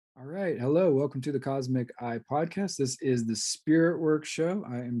All right. Hello. Welcome to the Cosmic Eye Podcast. This is the Spirit Work Show.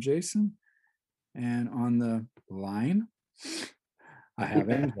 I am Jason. And on the line, I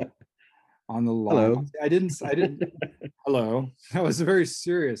have Angel. On the line. Hello. I didn't. Hello. That was a very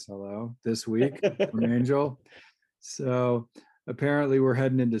serious hello this week from Angel. So apparently we're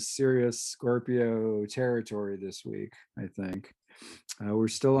heading into serious Scorpio territory this week, I think. We're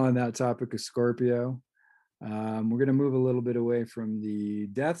still on that topic of Scorpio. We're going to move a little bit away from the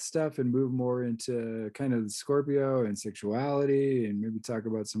death stuff and move more into kind of Scorpio and sexuality, and maybe talk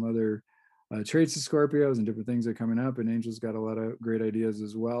about some other traits of Scorpios and different things that are coming up. And Angel's got a lot of great ideas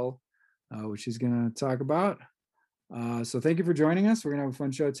as well, which she's going to talk about. So thank you for joining us. We're going to have a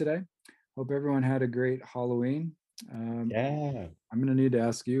fun show today. Hope everyone had a great Halloween. Yeah. I'm going to need to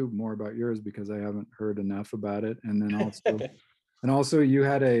ask you more about yours because I haven't heard enough about it. And then also you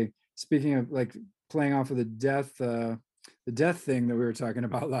had speaking of like playing off of the death thing that we were talking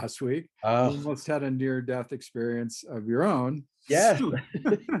about last week. You almost had a near-death experience of your own. Yeah.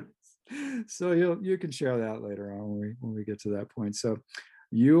 So you can share that later on when we get to that point. So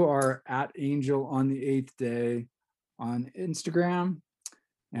you are at Angel on the 8th day on Instagram,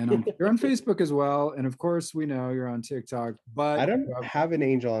 and you're on Facebook as well. And of course, we know you're on TikTok, but I don't have an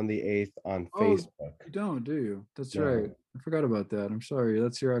Angel on the 8th on Facebook. You don't, do you? That's No. right. I forgot about that. I'm sorry.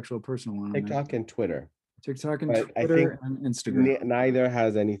 That's your actual personal one. TikTok and Twitter. TikTok and But Twitter I think and Instagram. Neither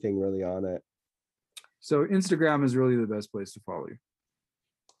has anything really on it. So Instagram is really the best place to follow you.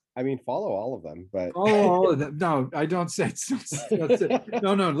 I mean, follow all of them, but follow all of them. No, I don't say it.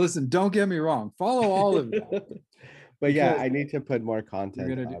 No, listen, don't get me wrong. Follow all of them. But yeah, I need to put more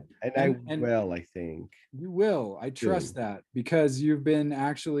content up. And I will, I think. You will. I trust that because you've been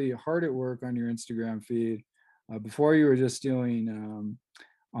actually hard at work on your Instagram feed. Before you were just doing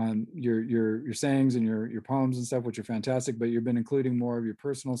on your sayings and your poems and stuff, which are fantastic, but you've been including more of your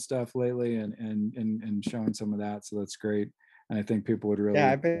personal stuff lately and showing some of that. So that's great. And I think people would really.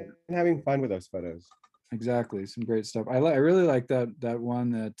 Yeah, I've been having fun with those photos. Exactly. Some great stuff. I really like that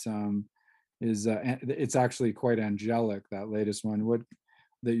one that is it's actually quite angelic, that latest one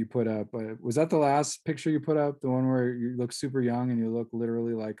that you put up. Was that the last picture you put up, the one where you look super young and you look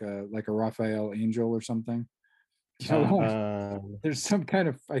literally like a Raphael angel or something? There's some kind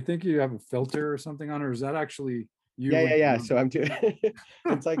of, I think you have a filter or something on it, or is that actually you? Yeah. So I'm doing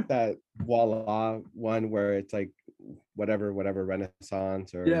it's like that voila one where it's like whatever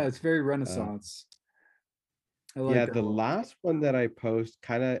Renaissance, or it's very Renaissance. The last one that I post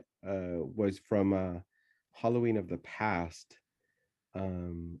kind of was from Halloween of the past,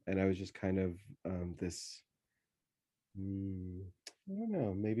 and I was just kind of this I don't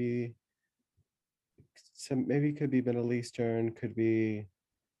know, maybe it could be Middle Eastern, could be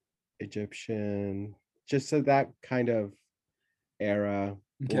Egyptian, just so that kind of era.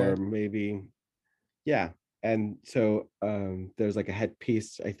 Okay. Or maybe and so there's like a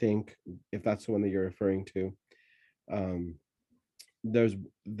headpiece, I think, if that's the one that you're referring to. There's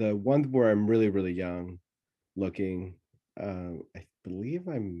the one where I'm really, really young looking. I believe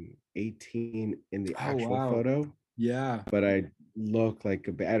I'm 18 in the actual photo. Yeah. But I look like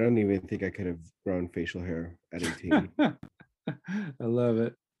I don't even think I could have grown facial hair at 18. I love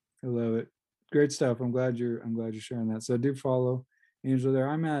it. Great stuff. I'm glad you're sharing that. So do follow Angel there.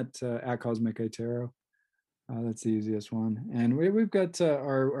 I'm at Cosmic Eye Tarot. That's the easiest one. And we've got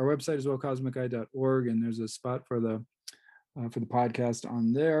our website as well, cosmiceye.org, and there's a spot for the podcast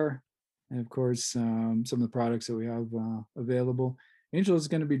on there. And of course, some of the products that we have available. Angel is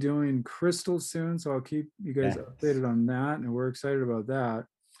going to be doing crystals soon, so I'll keep you guys updated on that, and we're excited about that.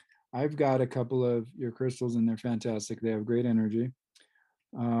 I've got a couple of your crystals, and they're fantastic. They have great energy.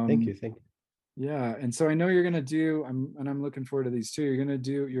 Thank you. Yeah, and so I know you're going to do, I'm looking forward to these too.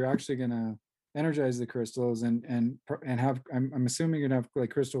 You're actually going to energize the crystals and have, I'm assuming you're going to have like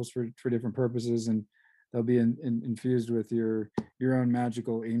crystals for different purposes, and they'll be infused with your own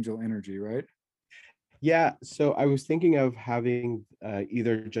magical angel energy, right? Yeah, so I was thinking of having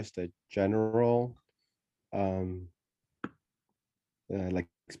either just a general like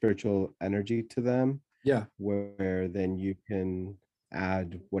spiritual energy to them, where then you can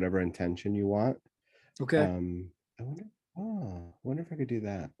add whatever intention you want. Okay. I wonder if I could do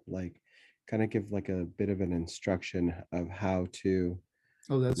that, like kind of give like a bit of an instruction of how to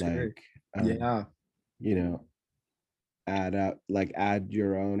that's like great. add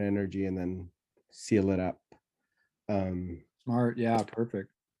your own energy and then seal it up. Smart. Yeah, perfect.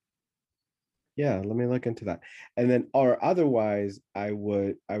 Yeah, let me look into that. And then, or otherwise, I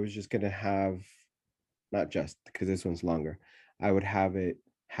was just gonna have, not just because this one's longer, I would have it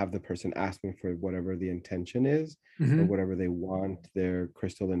have the person ask me for whatever the intention is or Mhm. whatever they want their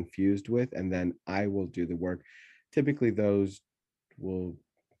crystal infused with, and then I will do the work. Typically, those will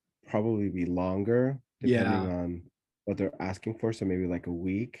probably be longer depending Yeah. on what they're asking for. So maybe like a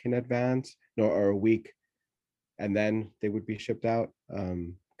week in advance, no, or a week, and then they would be shipped out.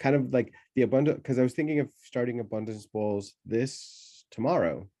 Kind of like the abundant, because I was thinking of starting abundance bowls this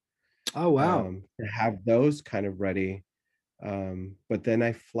tomorrow, Oh, wow. to have those kind of ready. But then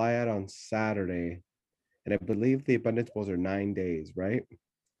I fly out on Saturday, and I believe the abundance bowls are 9 days, right?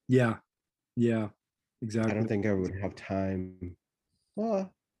 Yeah. Yeah. I Exactly. don't think I would have time.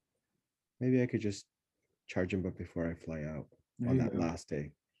 Well, maybe I could just charge them up before I fly out There on you that go. last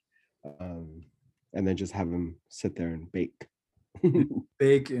day, um, and then just have them sit there and bake. And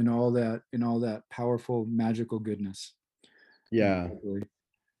bake in all that powerful magical goodness. Yeah, Exactly.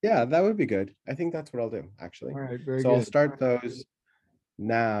 yeah, that would be good. I think that's what I'll do All actually. right. Very So I'll good. start those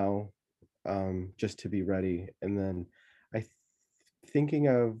now, just to be ready, and then I thinking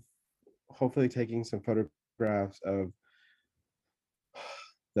of hopefully taking some photographs of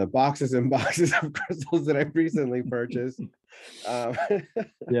the boxes and boxes of crystals that I've recently purchased. Um,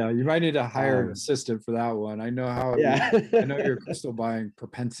 Yeah, you might need to hire an um, assistant for that one. I know how yeah, I know your crystal buying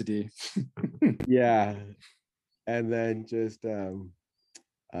propensity. yeah, and then just uh,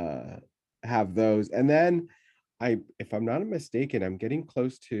 have those, and then if I'm not mistaken, I'm getting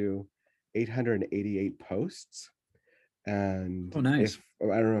close to 888 posts, and Oh, nice. if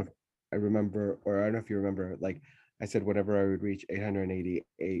I don't know if I remember, or I don't know if you remember, like I said, whenever I would reach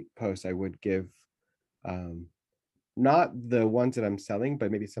 888 posts, I would give um not the ones that I'm selling, but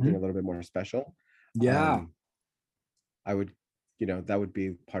maybe something a Mhm. little bit more special. Yeah. um I would, that would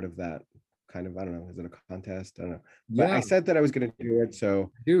be part of that kind of, I don't know, is it a contest? I don't know. But I Yeah. said that I was going to do it,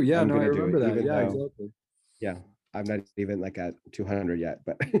 so Do. Yeah, I'm no, going I to do it, remember that. even Yeah, though, exactly. yeah, I'm not even like at 200 yet,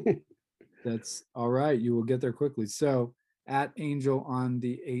 but That's all right. You will get there quickly. So at Angel on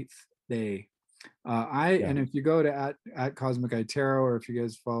the 8th day. yeah, And if you go to at Cosmic Eye Tarot, or if you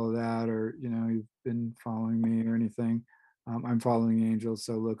guys follow that, or you've been following me or anything, I'm following Angel.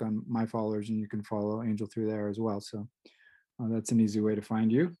 So look on my followers, and you can follow Angel through there as well. So that's an easy way to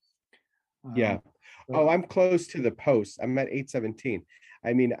find you. yeah. But Oh, I'm close to the post. I'm at 817.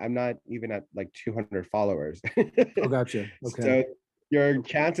 I mean, I'm not even at like 200 followers. oh, gotcha. Okay. So your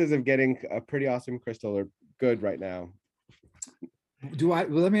chances of getting a pretty awesome crystal are good right now. Well,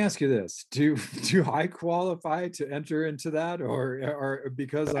 let me ask you this. Do I qualify to enter into that, or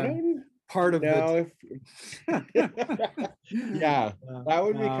because I I'm don't part of the know yeah, that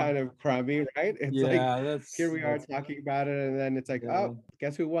would be no, kind of crummy, right? It's like yeah, here we are talking about it, and then it's like, yeah, oh,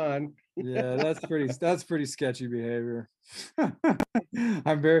 guess who won? yeah, that's pretty sketchy behavior.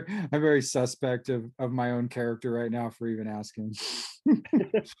 I'm very suspect of my own character right now for even asking.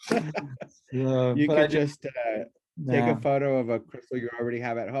 You But I could do, just take a nah. photo of a crystal you already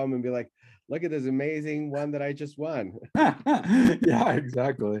have at home and be like, look at this amazing one that I just won. Yeah,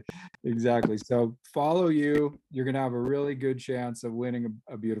 exactly. So follow you. You're gonna have a really good chance of winning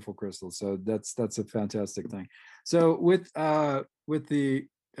a beautiful crystal. So that's a fantastic thing. So with the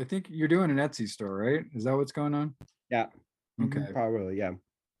I think you're doing an Etsy store, right? Is that what's going on? Yeah, Okay. probably, yeah.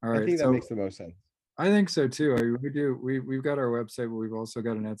 All I right. think that So makes the most sense. I think so too. We do. We've got our website, but we've also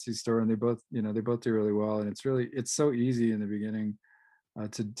got an Etsy store, and they both do really well. And it's so easy in the beginning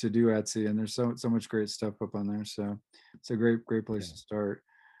to do Etsy, and there's so much great stuff up on there. So it's a great place Yeah. to start.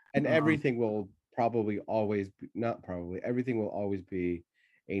 And Um, everything will probably always be, not probably, everything will always be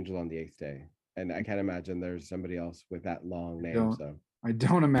Angel on the Eighth Day. And I can't imagine there's somebody else with that long I name. don't So I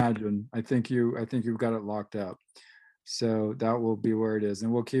don't imagine. I think you've got it locked up. So that will be where it is,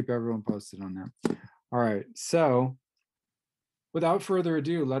 and we'll keep everyone posted on that. All right. So without further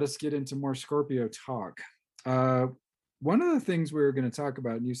ado, let us get into more Scorpio talk. Uh, One of the things we were going to talk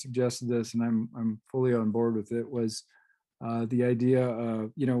about, and you suggested this, and I'm fully on board with it, was the idea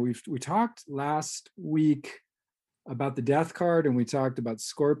of we talked last week about the death card, and we talked about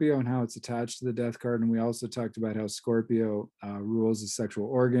Scorpio and how it's attached to the death card, and we also talked about how Scorpio rules the sexual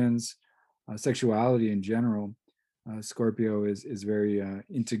organs, sexuality in general. Scorpio is very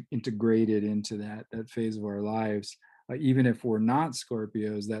integrated into that phase of our lives. Even if we're not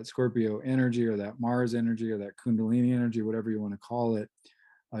Scorpios, that Scorpio energy or that Mars energy or that Kundalini energy, whatever you want to call it,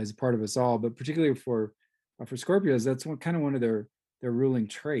 is a part of us all. But particularly for Scorpios, that's kind of one of their ruling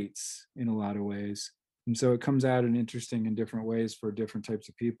traits in a lot of ways. And so it comes out in interesting and different ways for different types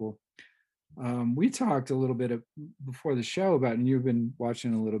of people. We talked a little bit before the show about, and you've been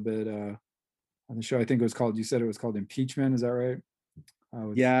watching a little bit on the show. I think it was called. You said it was called Impeachment. Is that right?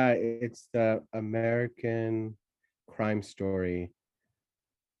 With yeah, it's the American Crime Story.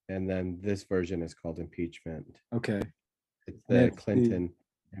 and then this version is called impeachment. Okay. It's the Clinton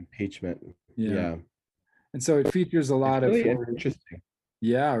impeachment. Yeah. And so it features a lot really of Hillary. Interesting.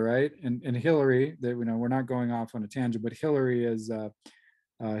 Yeah, right. And Hillary, that we're not going off on a tangent, but Hillary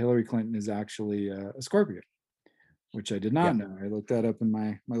Clinton is actually a Scorpio, which I did not know. I looked that up in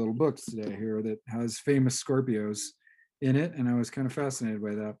my little books today here that has famous Scorpios in it, and I was kind of fascinated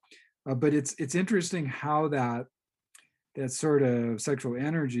by that. But it's interesting how that sort of sexual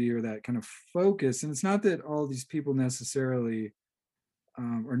energy or that kind of focus, and it's not that all these people necessarily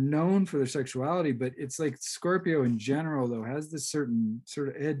are known for their sexuality, but it's like Scorpio in general though has this certain sort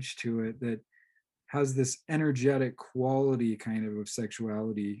of edge to it that has this energetic quality kind of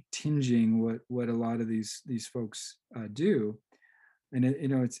sexuality tinging what a lot of these folks do. And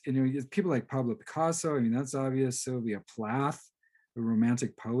it's people like Pablo Picasso. I mean, that's obvious. Sylvia Plath, a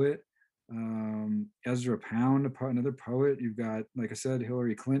romantic poet. Ezra Pound, another poet. You've got, like I said,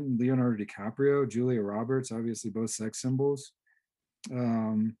 Hillary Clinton, Leonardo DiCaprio, Julia Roberts, obviously both sex symbols.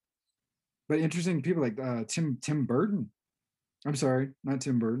 But interesting people like Tim Burton. I'm sorry, not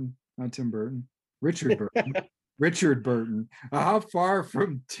Tim Burton. Richard Burton. Richard Burton. How far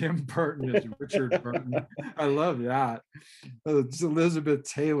from Tim Burton is Richard Burton? I love that. It's Elizabeth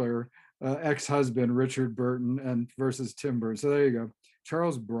Taylor, ex-husband Richard Burton, and versus Tim Burton. So there you go.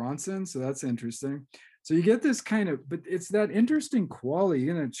 Charles Bronson. So that's interesting. So you get this kind of, but it's that interesting quality.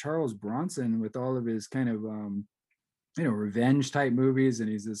 Charles Bronson with all of his kind of revenge type movies, and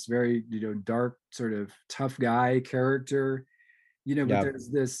he's this very dark sort of tough guy character. But there's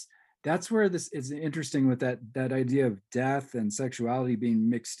this. That's where this is interesting with that idea of death and sexuality being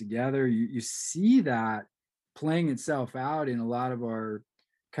mixed together. You see that playing itself out in a lot of our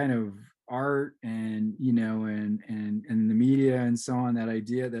kind of art and and the media and so on. That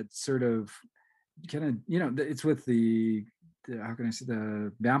idea that sort of kind of it's with the how can I say,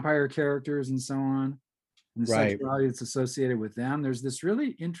 the vampire characters and so on, and the sexuality that's associated with them. There's this really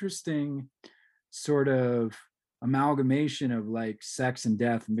interesting sort of amalgamation of like sex and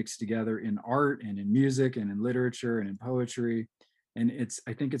death mixed together in art and in music and in literature and in poetry. And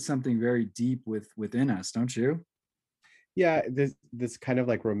I think it's something very deep within us, don't you? Yeah, this kind of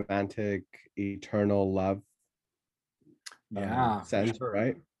like romantic eternal love sense, sure.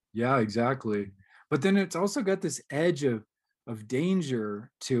 Right? Yeah, exactly. But then it's also got this edge of danger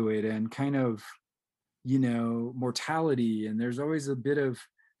to it, and kind of mortality, and there's always a bit of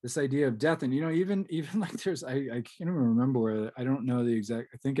this idea of death. And even like there's I can't even remember where, I don't know the exact,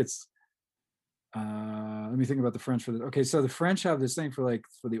 I think it's let me think about the French for that. Okay, so the French have this thing for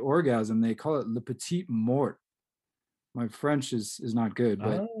the orgasm, they call it le petit mort. My French is not good,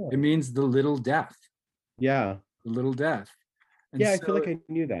 but it means the little death. Yeah, the little death. And I feel like I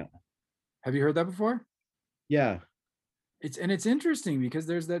knew that. Have you heard that before? Yeah. It's interesting because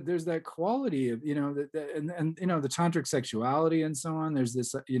there's that quality of and the tantric sexuality and so on. There's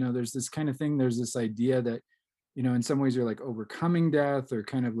this there's this kind of thing. There's this idea that in some ways you're like overcoming death, or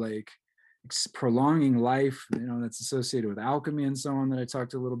kind of like prolonging life. That's associated with alchemy and so on, that I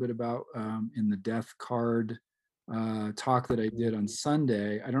talked a little bit about in the death card talk that I did on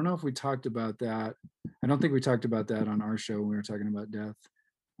Sunday. I don't know if we talked about that. I don't think we talked about that on our show when we were talking about death.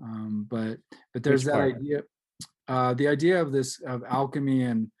 But there's that idea. The idea of alchemy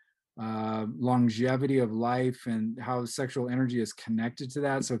and longevity of life, and how sexual energy is connected to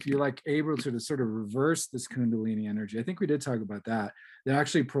that. So if you're like able to sort of reverse this Kundalini energy, I think we did talk about that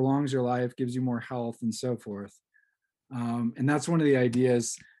actually prolongs your life, gives you more health and so forth. And that's one of the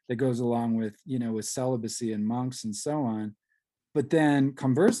ideas that goes along with, with celibacy and monks and so on. But then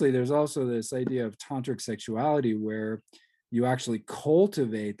conversely, there's also this idea of tantric sexuality, where you actually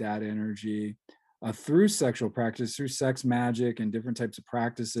cultivate that energy through sexual practice, through sex magic and different types of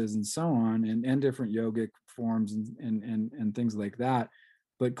practices and so on, and different yogic forms and things like that.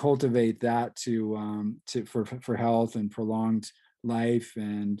 But cultivate that for health and prolonged life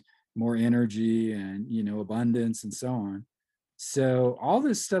and more energy and abundance and so on. So all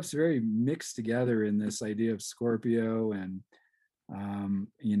this stuff's very mixed together in this idea of Scorpio and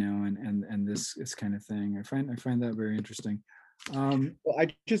and this kind of thing. I find that very interesting. Well, I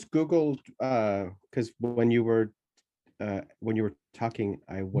just Googled because when you were talking,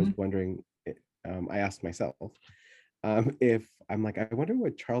 I was wondering. I asked myself if I'm like, I wonder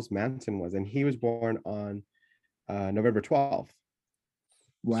what Charles Manson was, and he was born on November 12th.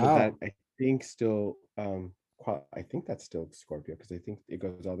 Wow. So that I think still I think that's still Scorpio, because I think it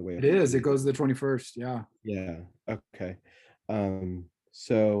goes all the way up. It is. It goes to the 21st. Yeah. Yeah. Okay.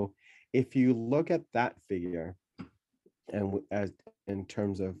 So if you look at that figure, and as in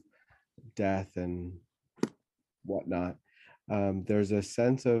terms of death and whatnot, there's a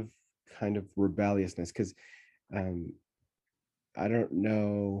sense of kind of rebelliousness because um, I don't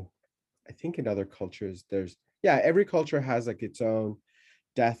know. I think in other cultures, every culture has like its own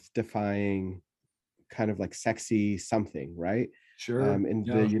death defying kind of like sexy something, right? Sure. In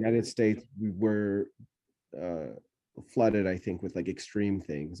the Yeah. United States, we were uh, flooded, I think, with like extreme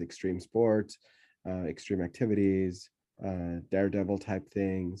things, extreme sports, extreme activities, daredevil type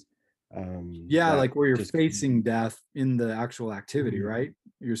things. Yeah, That like where you're just facing death in the actual activity, Mhm. right?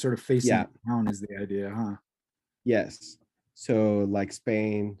 You're sort of facing Yeah, it down is the idea, huh? yes. So like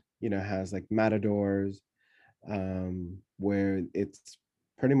Spain, has like matadors, where it's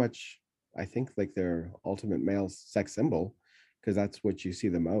pretty much, I think, like their ultimate male sex symbol, because that's what you see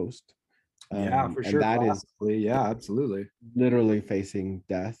the most. Yeah, for And sure. that is Classically, yeah, absolutely. literally facing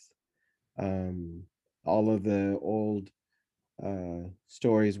death. Um, all of the old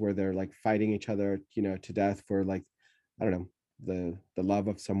stories where they're like fighting each other, to death for like, I don't know, the love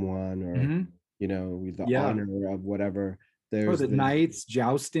of someone, or Hmm. the Yeah. honor of whatever. Or There's the this, knights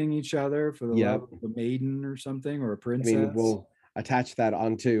jousting each other for the love yep. of a maiden or something, or a I mean, princess, we'll attach that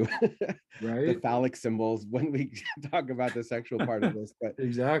onto the right? phallic symbols when we talk about the sexual part of this. But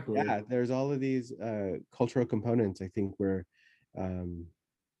Exactly. yeah, there's all of these cultural components. I think we're um,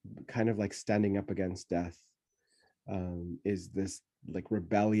 kind of like standing up against death, is this like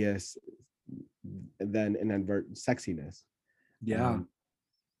rebellious, then inadvertent sexiness, Yeah. um,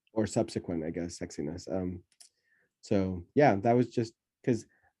 or subsequent, I guess, sexiness. So yeah, that was just because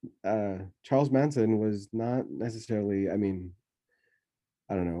Charles Manson was not necessarily, I mean,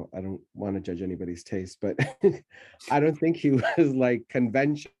 I don't know, I don't want to judge anybody's taste, but I don't think he was like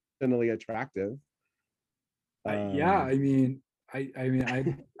conventionally attractive. Yeah, Um, I mean,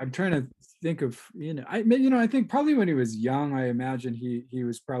 I'm trying to think of, I think probably when he was young, I imagine he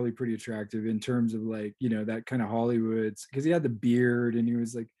was probably pretty attractive in terms of like, that kind of Hollywood's, because he had the beard and he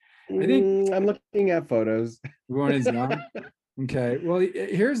was like, I think I'm looking at photos. when he's young. Okay. Well,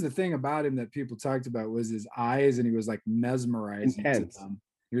 here's the thing about him that people talked about was his eyes, and he was like mesmerizing to Intense. them.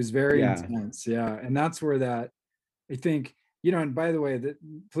 He was very Yeah. intense. Yeah. And that's where that, I think, and by the way, that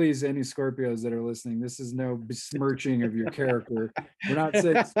please, any Scorpios that are listening, this is no besmirching of your character. We're not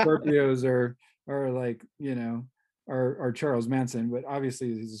saying Scorpios are like, are Charles Manson, but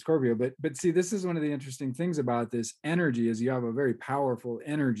obviously he's a Scorpio. But see, this is one of the interesting things about this energy is you have a very powerful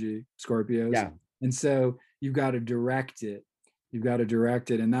energy, Scorpios. Yeah. And so you've got to direct it. You've got to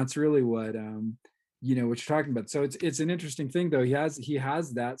direct it. And that's really what what you're talking about. So it's an interesting thing though. He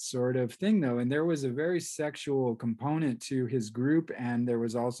has that sort of thing though, and there was a very sexual component to his group, and there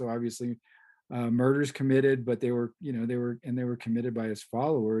was also obviously murders committed, but they were committed by his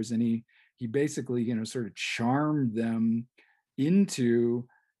followers, and he basically sort of charmed them into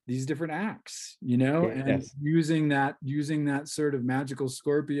these different acts, and Yes. using that sort of magical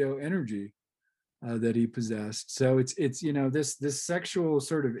Scorpio energy that he possessed. So it's this sexual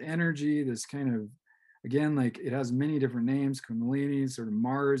sort of energy, this kind of, again, like it has many different names, Kundalini, sort of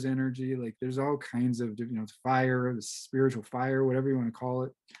Mars energy. Like there's all kinds of fire, the spiritual fire, whatever you want to call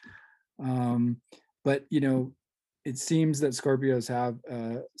it. Um, but it seems that Scorpios have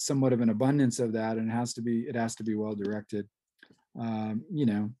somewhat of an abundance of that, and it has to be well directed.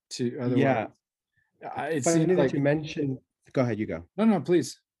 To otherwise, Yeah. it seems Funny that like you mentioned. Go ahead, you go. no, no,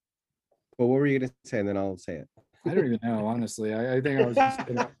 please. But what were you gonna say? And then I'll say I don't it. even know, honestly. I think I was just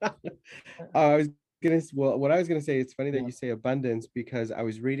gonna. I was well, what I was gonna say, it's funny that Yeah. you say abundance, because I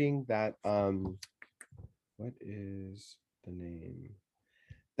was reading that what is the name?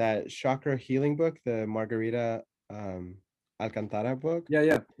 That chakra healing book, the Margarita Alcantara book. Yeah,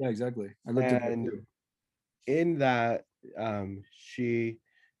 yeah, yeah, exactly. I looked at that And too. in that, she,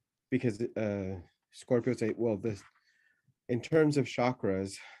 because Scorpio say, well, this, in terms of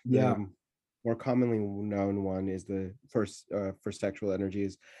chakras, Yeah, the more commonly known one is the first, for sexual energy,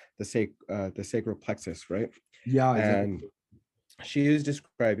 is the sacral plexus, right? yeah, exactly. And she is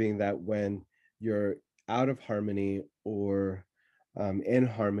describing that when you're out of harmony, or in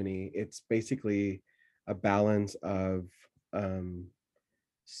harmony, it's basically a balance of um,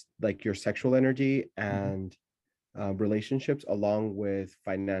 like your sexual energy Mhm. and relationships, along with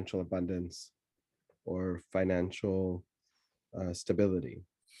financial abundance or financial stability.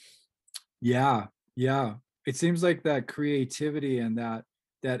 Yeah, yeah. It seems like that creativity and that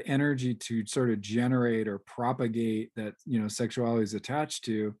energy to sort of generate or propagate that sexuality is attached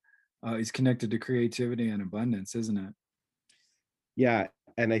to is connected to creativity and abundance, isn't it? Yeah,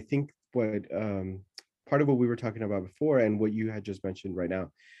 and I think what part of what we were talking about before, and what you had just mentioned right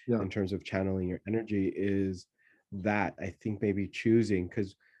now, Yeah. in terms of channeling your energy, is that I think maybe choosing,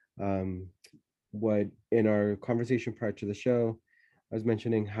 because what in our conversation prior to the show, I was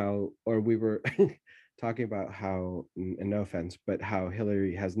mentioning how, or we were talking about how, and no offense, but how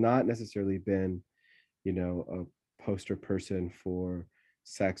Hillary has not necessarily been, a poster person for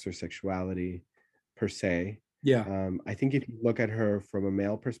sex or sexuality per se. Yeah. I think if you look at her from a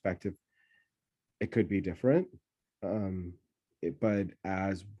male perspective, it could be different. But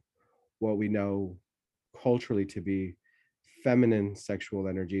as what we know culturally to be feminine sexual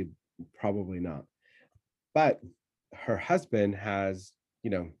energy, probably not. But her husband has,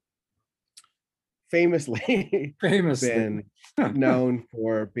 famously Famously. been known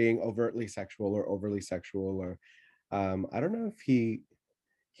for being overtly sexual or overly sexual, or I don't know if he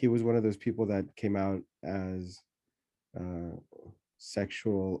was one of those people that came out as uh,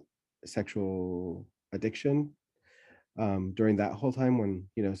 sexual addiction during that whole time when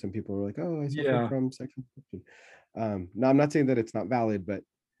some people were like, oh, I suffer Yeah. from sexual addiction. No, I'm not saying that it's not valid, but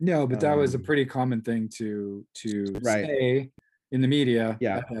No, but that was a um pretty common thing to right, say in the media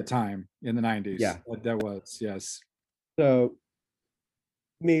yeah, at that time in the 90s. yeah. That was, yes. So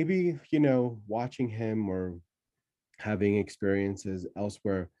maybe watching him or having experiences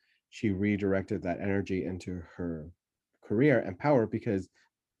elsewhere, she redirected that energy into her career and power, because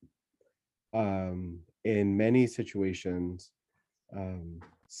in many situations,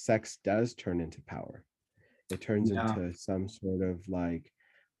 sex does turn into power. It turns Yeah. into some sort of like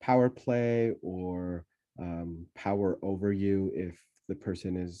power play, or power over you if the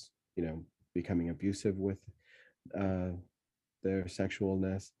person is becoming abusive with uh, their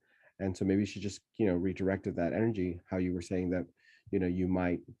sexualness. And so maybe she just redirected that energy, how you were saying that you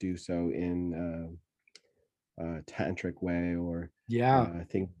might do so in a tantric way, or Yeah.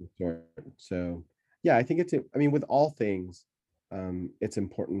 things of the sort. So yeah, I think I mean, with all things, it's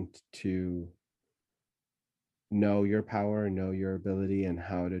important to know your power, know your ability, and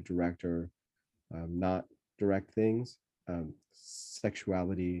how to direct or not direct things.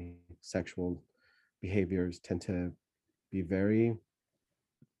 Sexual behaviors tend to be very,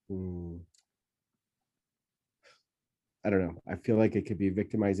 mm, I don't know. I feel like it could be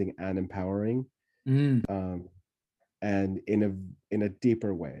victimizing and empowering, Mm. um, and in a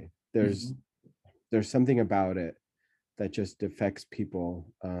deeper way. There's Mhm. there's something about it that just affects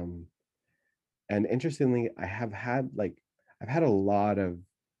people. And interestingly, I've had a lot of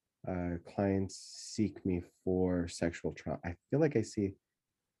clients seek me for sexual trauma. I feel like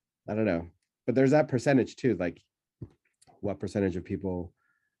I don't know, but there's that percentage too. Like, what percentage of people,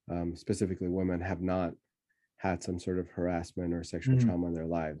 specifically women, have not had some sort of harassment or sexual Mhm. trauma in their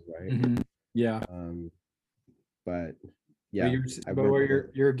lives, right? Mhm. Yeah. Um, but But yeah, I but work what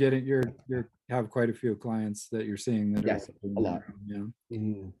with you're getting, you're have quite a few clients that you're seeing that are yes, in a that lot. realm.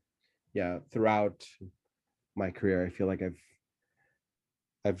 Mhm. Yeah, throughout my career, I feel like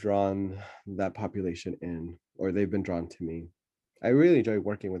I've drawn that population in, or they've been drawn to me. I really enjoy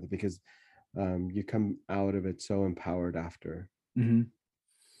working with it because you come out of it so empowered after. Yeah. Hmm.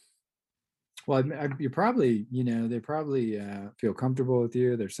 Well, you probably, they probably feel comfortable with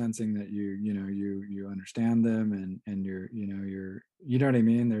you. They're sensing that you understand them, and you know what I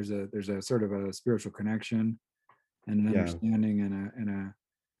mean. There's a sort of a spiritual connection and an Yeah, understanding and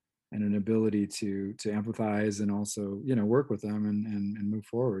an ability to empathize and also work with them and move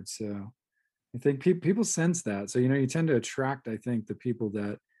forward. So I think people sense that. So you tend to attract, I think, the people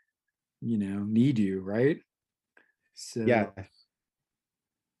that need you, right? So yeah,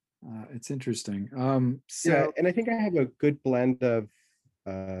 it's interesting. yeah. So And I think I have a good blend of.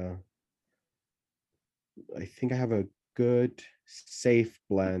 Uh, I think I have a good, safe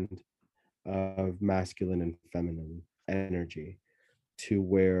blend of masculine and feminine energy, to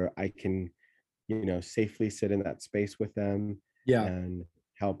where I can, safely sit in that space with them yeah, and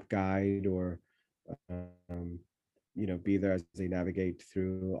help guide, or um, be there as they navigate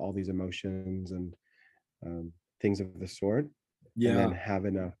through all these emotions and um, things of the sort. And then yeah, have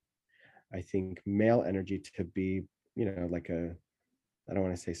enough, I think, male energy to be, like I don't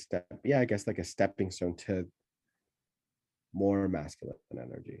want to say step, yeah, I guess like a stepping stone to more masculine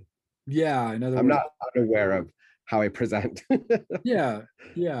energy. yeah. In other I'm words, not unaware of how I present. yeah,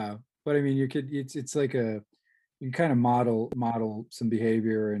 yeah. But I mean, it's like you kind of model some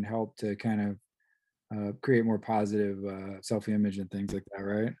behavior and help to kind of create more positive self-image and things like that,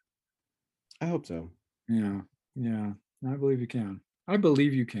 right? I hope so. Yeah, yeah. I believe you can. I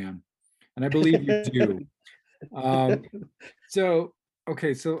believe you can, and I believe you do. Um, so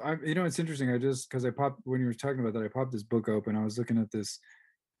okay, so it's interesting. I just because I popped when you were talking about that, I popped this book open. I was looking at this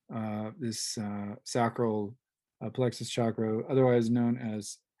sacral plexus chakra, otherwise known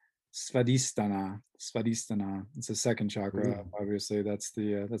as Svadhisthana. It's the second chakra. Mm, Obviously, that's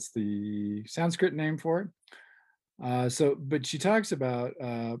the Sanskrit name for it. So, but she talks about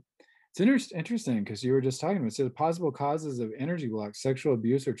it's interesting because you were just talking about it. So the possible causes of energy block: sexual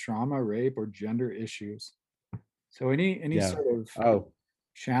abuse or trauma, rape, or gender issues. So any yeah. sort of Oh,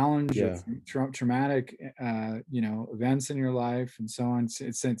 challenge or yeah. traumatic events in your life and so on,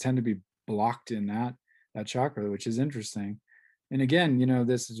 it's tend to be blocked in that chakra, which is interesting. And again,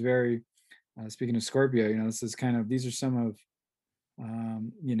 this is very speaking of Scorpio, this is kind of these are some of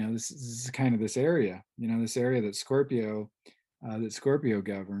this is kind of this area, this area that Scorpio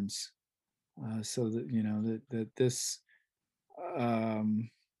governs. So that this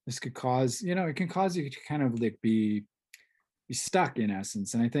could cause, it can cause you to kind of like be stuck in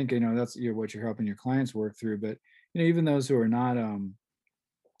essence. And I think that's what you're helping your clients work through. But even those who are not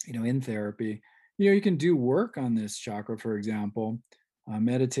in therapy, you can do work on this chakra, for example,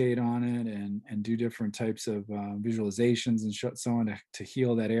 meditate on it and do different types of visualizations and so on to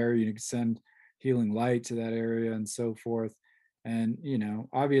heal that area. You can send healing light to that area and so forth. And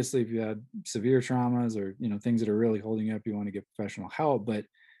obviously, if you had severe traumas or things that are really holding you up, you want to get professional help. But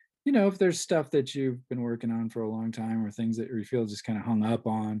if there's stuff that you've been working on for a long time or things that you feel just kind of hung up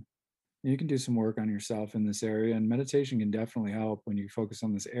on, you can do some work on yourself in this area. And meditation can definitely help when you focus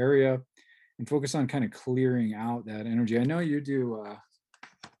on this area and focus on kind of clearing out that energy. I know you do a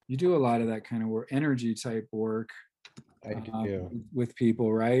lot of that kind of work, energy type work I do. with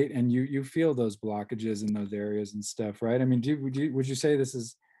people, right? And you feel those blockages in those areas and stuff, right? I mean, would you say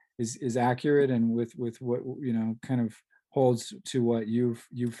this is accurate and with what kind of holds to what you've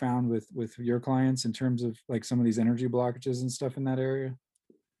found with your clients in terms of like some of these energy blockages and stuff in that area?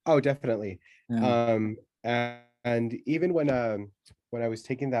 Oh, definitely. Yeah. And even when I was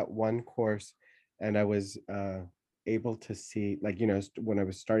taking that one course and I was able to see, like, when I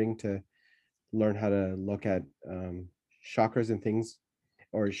was starting to learn how to look at chakras and things,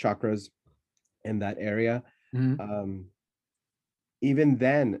 or chakras in that area, Mhm. um, even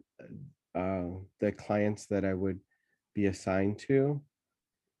then, the clients that I would be assigned to,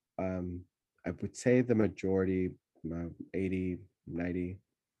 um, I would say the majority, 80, 90,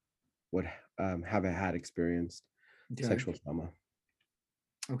 would have had experienced Okay. sexual trauma.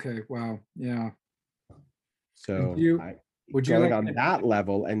 Okay. Wow. Yeah. And So I would you going like on that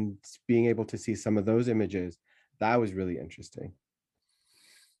level and being able to see some of those images, that was really interesting.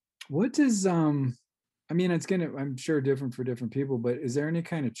 what does I mean, I'm sure different for different people, but is there any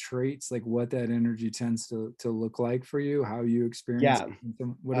kind of traits like what that energy tends to look like for you, how you experience Yeah. it?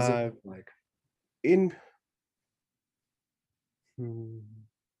 What does it Uh look like? in hmm,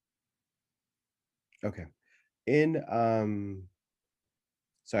 okay. In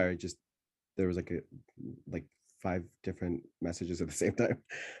sorry, just there was like five different messages at the same time.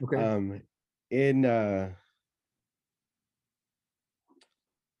 Okay. Um in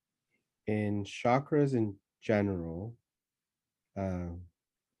in chakras in general, uh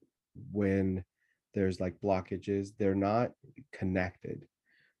when there's like blockages, they're not connected.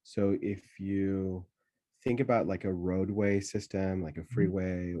 So if you think about like a roadway system, like a Mhm.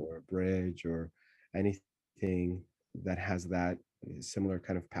 freeway or a bridge or anything that has that similar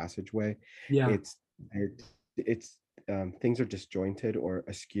kind of passageway, Yeah. it's they're- it's things are disjointed or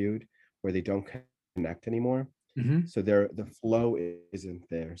askewed where they don't connect anymore. Hmm. So the flow isn't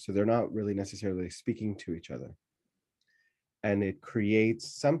there. So they're not really necessarily speaking to each other, and it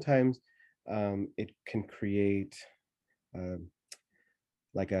creates sometimes it can create um,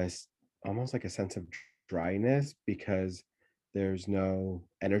 like almost like a sense of dryness because there's no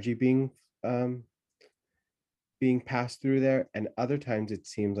energy um, being passed through there, and other times it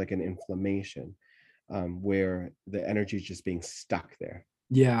seems like an inflammation where the energy is just being stuck there.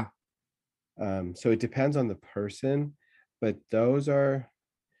 Yeah. So it depends on the person, but those are,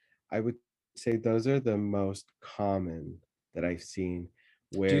 I would say, those are the most common that I've seen,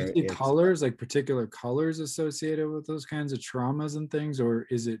 Do you where see it's colors, like particular colors associated with those kinds of traumas and things, or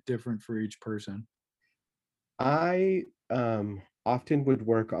is it different for each person? I often would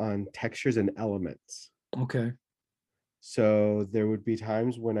work on textures and elements. Okay. So there would be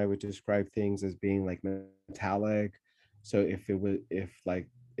times when I would describe things as being like metallic. So if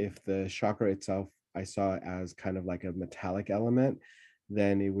the chakra itself I saw it as kind of like a metallic element,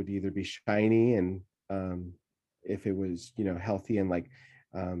 then it would either be shiny, and if it was, healthy and like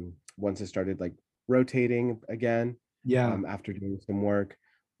once it started like rotating again Yeah. after doing some work,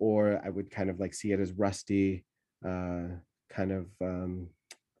 or I would kind of like see it as rusty, uh, kind of um,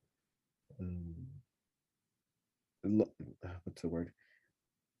 what's the word?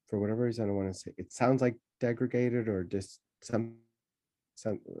 For whatever reason, I don't want to say it sounds like degraded or just something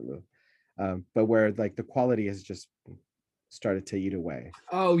but where like the quality has just started to eat away.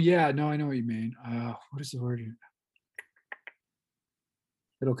 Oh yeah, no, I know what you mean. What is the word?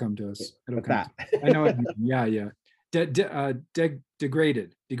 It'll come to us. It'll But come. that, I know what you mean. Yeah, yeah.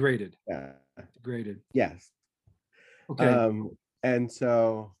 Degraded. yeah, Degraded. yes. Okay. And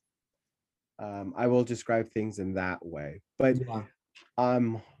so I will describe things in that way. But Yeah.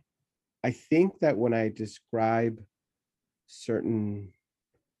 I think that when I describe certain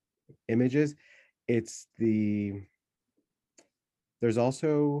images, there's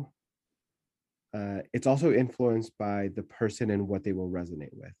also it's also influenced by the person and what they will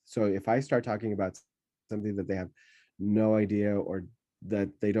resonate with. So if I start talking about something that they have no idea or that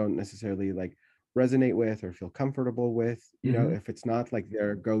they don't necessarily like resonate with or feel comfortable with, if it's not like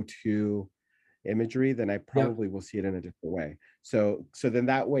their go-to imagery, then I Yep. probably will see it in a different way. So then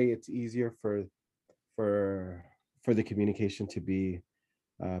that way it's easier for the communication to be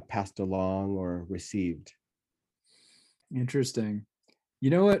passed along or received. Interesting. You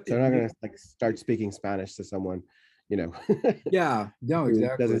know what? So I'm not gonna like start speaking Spanish to someone, Yeah. No, who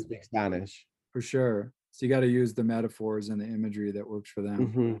exactly. doesn't speak Spanish. For sure. So you got to use the metaphors and the imagery that works for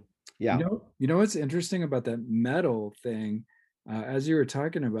them. Yeah. You know what's interesting about that metal thing? As you were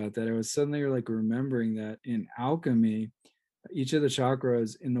talking about that, I was suddenly like remembering that in alchemy, each of the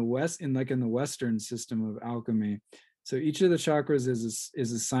chakras in the West, in the Western system of alchemy, so each of the chakras is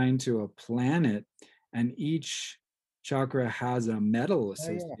assigned to a planet, and each chakra has a metal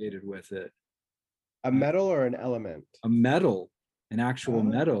Oh, yeah. associated with it. A metal or an element? A metal, an actual Oh.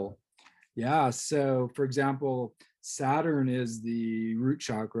 metal. Yeah. So, for example, Saturn is the root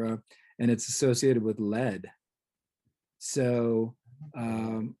chakra, and it's associated with lead. So,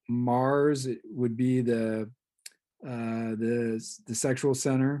 Mars would be the sexual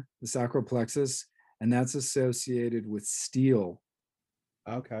center, the sacral plexus, and that's associated with steel.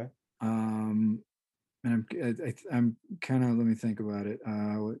 Okay. And I'm kind of, let me think about it.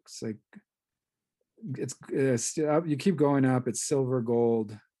 Looks like it's you keep going up. It's silver,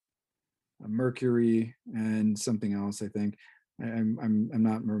 gold, Mercury, and something else. I think I'm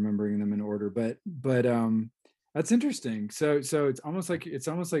not remembering them in order, but that's interesting. So it's almost like you're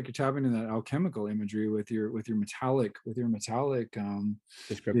tapping in that alchemical imagery with your metallic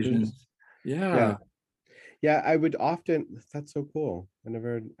Descriptors. visions. Yeah. Yeah. Yeah, I would often, that's so cool. I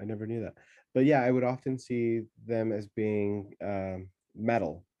never knew that. But yeah, I would often see them as being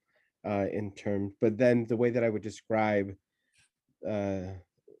metal in terms, but then the way that I would describe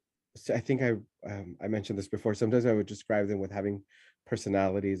so I think I mentioned this before. Sometimes I would describe them with having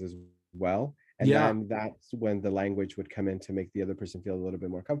personalities as well, and Yeah. then that's when the language would come in to make the other person feel a little bit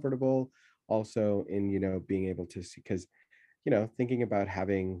more comfortable. Also, in being able to see, because thinking about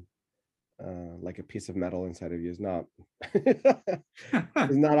having like a piece of metal inside of you is not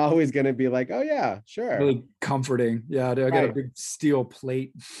is not always going to be like, oh yeah, sure, Really comforting. Yeah, I got a right, big steel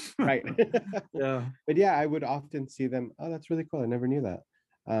plate. right. Yeah. But yeah, I would often see them. Oh, that's really cool. I never knew that.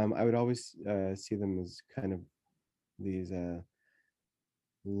 I would always see them as kind of these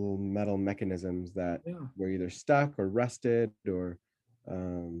little metal mechanisms that Yeah. were either stuck or rusted or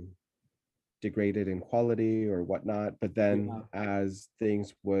um, degraded in quality or whatnot. But then Yeah. as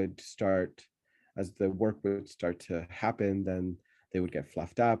things would start, as the work would start to happen, then they would get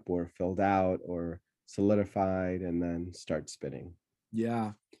fluffed up or filled out or solidified and then start spinning.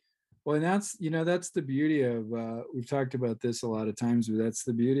 Yeah. Well, and that's the beauty of we've talked about this a lot of times, but that's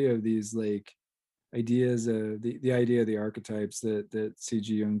the beauty of these like ideas, the idea of the archetypes that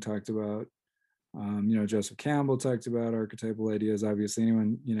C.G. Jung talked about. Joseph Campbell talked about archetypal ideas. Obviously,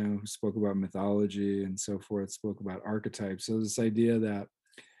 anyone who spoke about mythology and so forth spoke about archetypes. So this idea that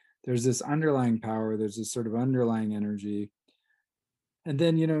there's this underlying power, there's this sort of underlying energy, and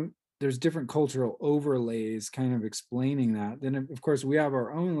then there's different cultural overlays kind of explaining that. Then of course we have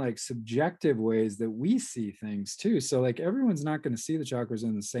our own like subjective ways that we see things too. So like everyone's not going to see the chakras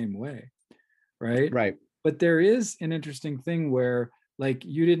in the same way, right? Right. But there is an interesting thing where like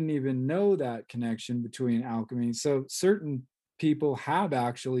you didn't even know that connection between alchemy. So certain people have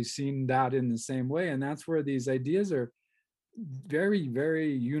actually seen that in the same way, and that's where these ideas are very,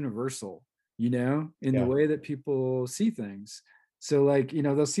 very universal, in the Yeah. way that people see things. So like,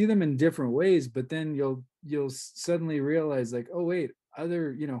 they'll see them in different ways, but then you'll suddenly realize like, oh wait,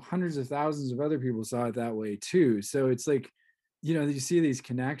 other, hundreds of thousands of other people saw it that way too. So it's like, you see these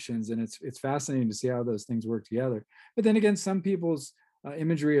connections, and it's fascinating to see how those things work together. But then again, some people's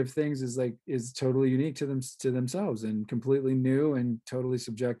imagery of things is totally unique to themselves and completely new and totally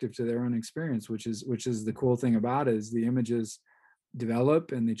subjective to their own experience, which is the cool thing about it, is the images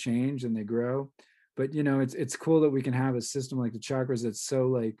develop and they change and they grow. but it's cool that we can have a system like the chakras that's so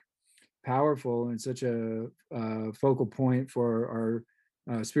like powerful and such a focal point for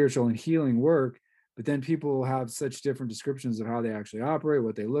our spiritual and healing work. But then people have such different descriptions of how they actually operate,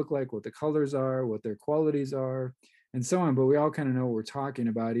 what they look like, what the colors are, what their qualities are, and so on. But we all kind of know what we're talking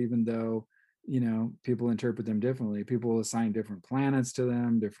about, even though people interpret them differently. People assign different planets to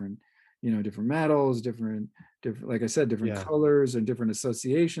them, different metals, different, like I said, different Yeah. colors and different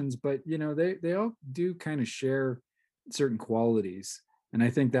associations. But they all do kind of share certain qualities. And I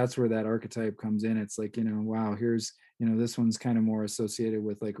think that's where that archetype comes in. It's like, wow, here's, this one's kind of more associated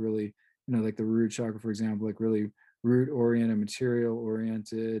with like really, like the root chakra, for example, like really root oriented, material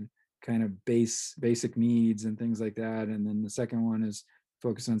oriented, kind of basic needs and things like that. And then the second one is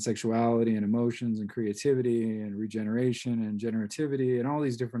focused on sexuality and emotions and creativity and regeneration and generativity and all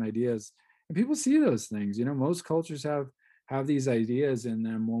these different ideas. And people see those things. Most cultures have these ideas in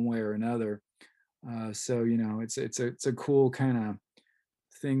them one way or another. So it's a cool kind of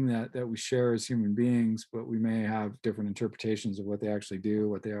thing that we share as human beings, but we may have different interpretations of what they actually do,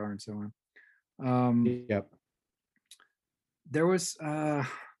 what they are, and so on. Yep. There was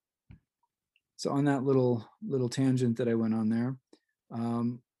so on that little tangent that I went on there,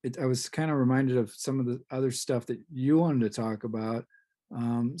 I was kind of reminded of some of the other stuff that you wanted to talk about.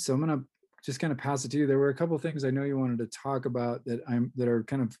 So I'm gonna just kind of pass it to you. There were a couple of things I know you wanted to talk about that are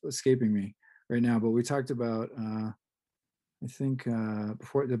kind of escaping me right now, but we talked about I think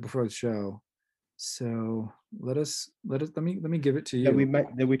before the show. So let me give it to That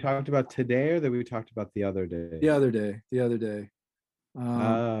you. we talked about today, or that we talked about the other day? The other day.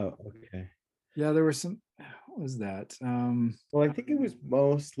 Oh, okay. Yeah, there were some. What was that? Well, I think it was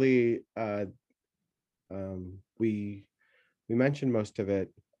mostly we mentioned most of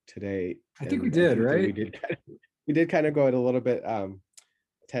it today, I think we and did, right? we did kind of go a little bit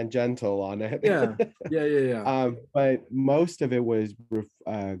tangential on it. Yeah, yeah. But most of it was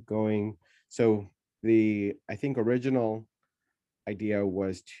going. So I think original idea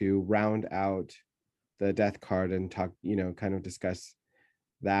was to round out the death card and talk, kind of discuss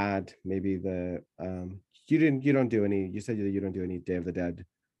that. Maybe you don't do any. You said that you don't do any Day of the Dead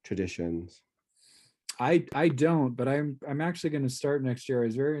traditions. I don't, but I'm actually going to start next year. I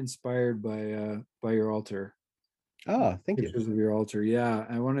was very inspired by your altar. Oh, thank you. Pictures of your altar. Yeah,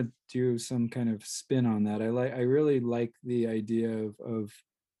 I want to do some kind of spin on that. I really like the idea of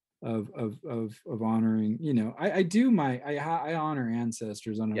honoring. I honor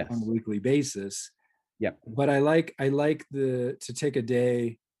ancestors on a Yes. weekly basis. Yep. But I like to take a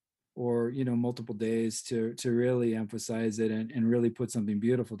day or multiple days to really emphasize it and really put something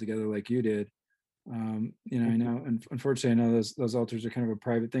beautiful together like you did. I know, and unfortunately, I know those altars are kind of a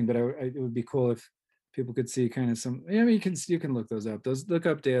private thing, but it would be cool if people could see kind of some. I mean, you can look those up. Look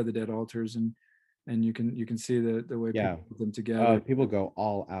up Day of the Dead altars, and you can see the way Yeah. people put them together. People go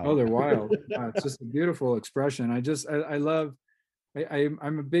all out. Oh, they're wild. It's just a beautiful expression. I love.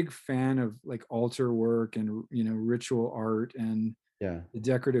 I'm a big fan of like altar work and ritual art and Yeah. the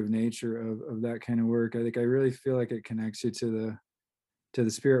decorative nature of that kind of work. I really feel like it connects you to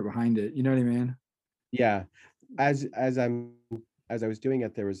the spirit behind it. You know what I mean? Yeah. As I was doing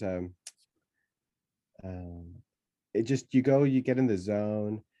it, there was it just you get in the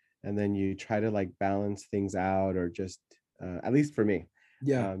zone, and then you try to like balance things out, or just at least for me,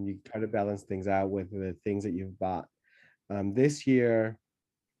 Yeah. you try to balance things out with the things that you've bought. This year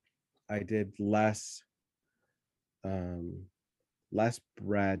I did um less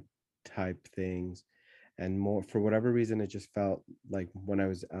bread type things, and more, for whatever reason, it just felt like when I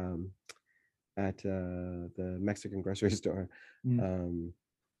was at the Mexican grocery store, Mm.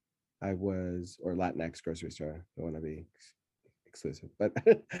 or Latinx grocery store, don't want to be exclusive, but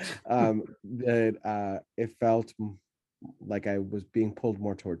that it felt like I was being pulled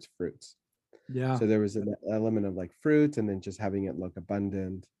more towards fruits. Yeah. So there was an element of like fruits, and then just having it look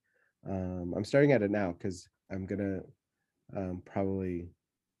abundant. I'm starting at it now because I'm gonna probably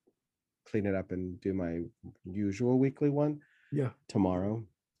clean it up and do my usual weekly one Yeah. tomorrow.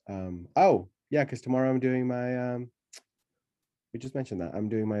 Oh yeah, because tomorrow I'm doing my we just mentioned that I'm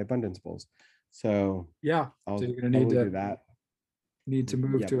doing my abundance bowls, so Yeah. I'll So you're gonna probably do that. need to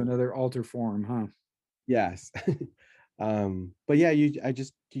move Yep. to another altar form, huh? Yes. But yeah, you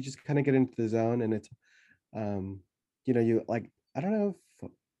just kind of get into the zone, and it's you like, I don't know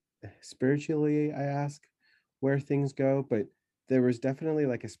if spiritually I ask where things go, but there was definitely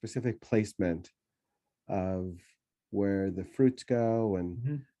like a specific placement of where the fruits go, and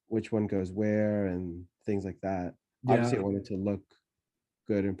Mhm. which one goes where, and things like that. Yeah. Obviously I wanted to look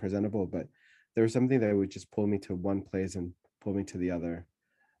good and presentable, but there was something that would just pull me to one place and pull me to the other.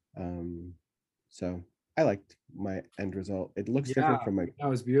 So I liked my end result. It looks Yeah, different from my that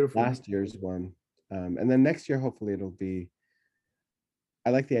was beautiful. last year's one. And then next year, hopefully it'll be, I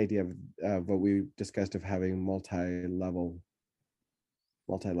like the idea of what we discussed of having multi-level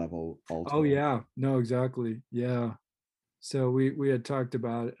Oh altar. yeah, no, exactly. Yeah. So we had talked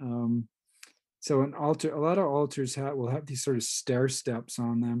about so an altar, a lot of altars will have these sort of stair steps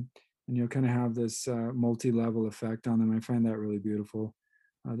on them, and you'll kind of have this multi-level effect on them. I find that really beautiful.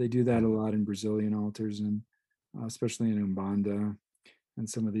 They do that a lot in Brazilian altars, and especially in Umbanda and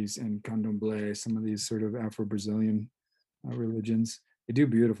some of these in Candomblé, some of these sort of Afro-Brazilian religions. They do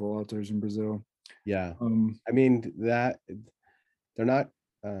beautiful altars in Brazil. Yeah. I mean that they're not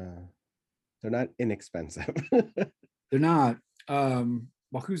inexpensive. They're not.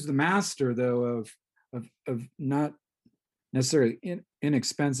 Well, who's the master though of not necessarily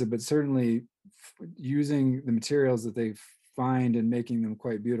inexpensive, but certainly using the materials that they find and making them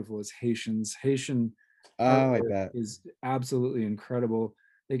quite beautiful is Haitians. Haitian Oh, I artwork bet. is absolutely incredible.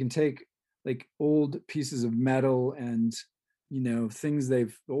 They can take like old pieces of metal and things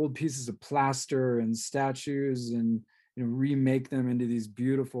they've old pieces of plaster and statues and remake them into these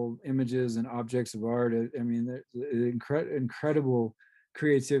beautiful images and objects of art. I mean, incredible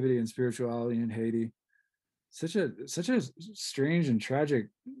creativity and spirituality in Haiti. Such a strange and tragic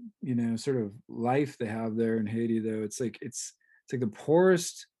sort of life they have there in Haiti, though. It's like the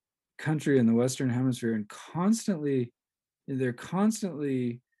poorest country in the Western Hemisphere, and they're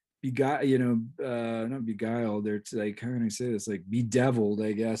constantly not beguiled, they're like, how can I say this, like bedeviled,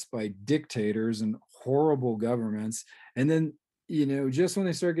 I guess, by dictators and horrible governments. And then just when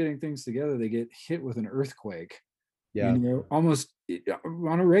they start getting things together, they get hit with an earthquake, Yeah. almost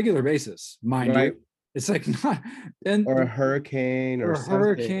on a regular basis, mind Right. you. It's like not and Or a hurricane or or a something.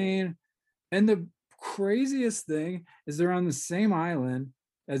 hurricane. And the craziest thing is they're on the same island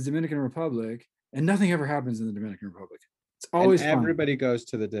as Dominican Republic, and nothing ever happens in the Dominican Republic. It's And always fine. everybody goes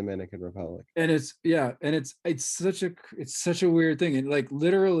to the Dominican Republic. And it's such a weird thing. And like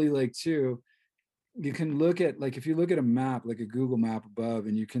literally, like too, you can look at, like, if you look at a map, like a Google map above,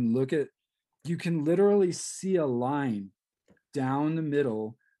 and you can literally see a line down the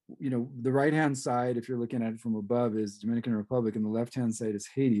middle. The right hand side, if you're looking at it from above, is Dominican Republic, and the left hand side is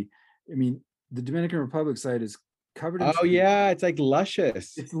Haiti. I mean, the Dominican Republic side is covered in Oh trees. yeah, it's like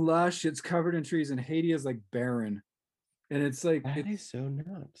luscious. It's lush, it's covered in trees, and Haiti is like barren. And it's like That is so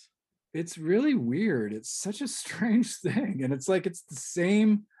nuts. it's really weird. It's such a strange thing. And it's like it's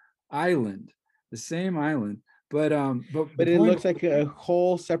island, the same island. But the But it point, looks like a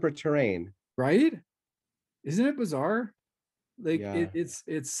whole separate terrain. right? Isn't it bizarre? Like Yeah. it's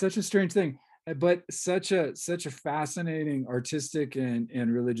such a strange thing, but such a fascinating artistic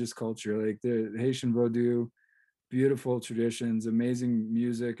and religious culture. Like the Haitian Vodou, beautiful traditions, amazing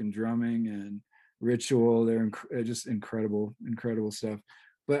music and drumming and ritual. They're just incredible stuff.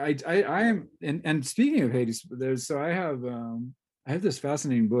 But I am, and speaking of Haiti, I have this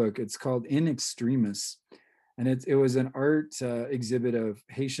fascinating book. It's called In Extremis, and it was an art exhibit of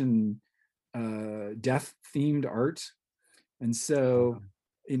Haitian death themed art. And so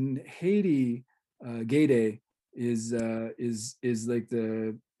in Haiti, Gede is like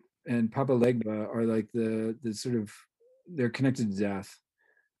and Papa Legba are like the sort of, they're connected to death,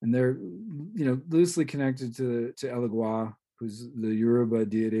 and they're loosely connected to Elegua, who's the Yoruba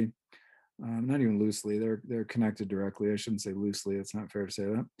deity. Not even loosely, they're connected directly. I shouldn't say loosely. It's not fair to say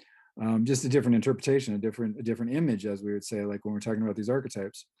that. Just a different interpretation, a different image, as we would say, like when we're talking about these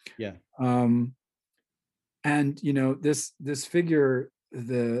archetypes. Yeah. And this figure,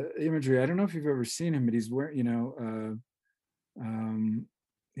 the imagery, I don't know if you've ever seen him, but he's wearing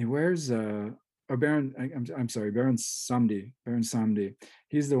he wears Baron, I'm sorry, Baron Samedi.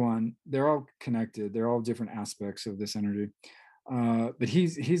 He's the one. They're all connected, they're all different aspects of this energy. But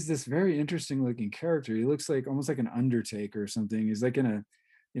he's this very interesting looking character. He looks like almost like an undertaker or something. He's like in a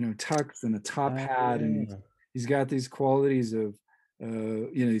tux and a top hat, Yeah. and he's got these qualities of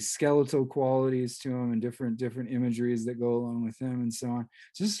these skeletal qualities to him, and different imageries that go along with him, and so on.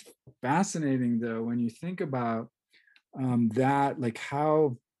 It's just fascinating, though, when you think about that, like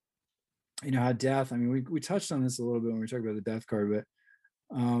how how death. I mean, we touched on this a little bit when we talked about the death card, but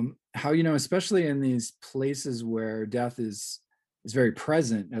how especially in these places where death is very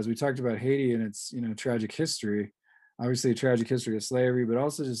present, as we talked about Haiti and its tragic history. Obviously a tragic history of slavery, but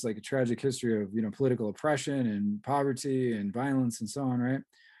also just like a tragic history of political oppression and poverty and violence and so on, right?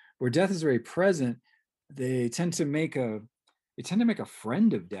 Where death is very present, they tend to make a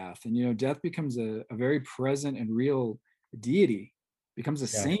friend of death, and death becomes a very present and real deity, becomes a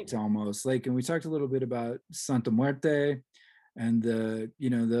Yeah. saint almost. Like, and we talked a little bit about Santa Muerte, and the,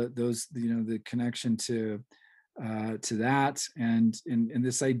 those, the connection to that, and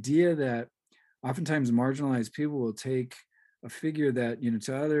this idea that oftentimes marginalized people will take a figure that,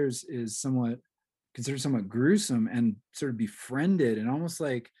 to others is somewhat considered somewhat gruesome, and sort of befriend it and almost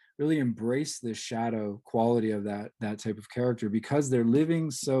like really embrace the shadow quality of that type of character, because they're living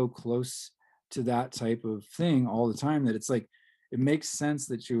so close to that type of thing all the time, that it's like it makes sense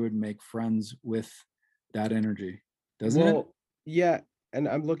that you would make friends with that energy, doesn't it? Well, yeah, and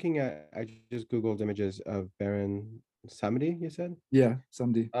I'm looking at I just Googled images of Baron Samedi, you said? Yeah,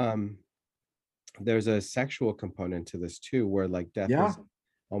 someday. Um, there's a sexual component to this too, where like death Yeah. is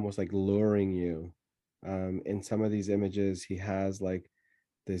almost like luring you. In some of these images, he has like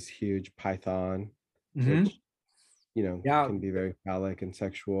this huge python, Hmm. which Yeah, can be very phallic and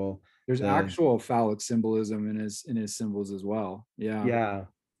sexual. there's The actual phallic symbolism in his symbols as well. Yeah. Yeah,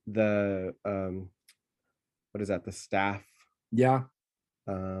 the what is that? The staff. Yeah.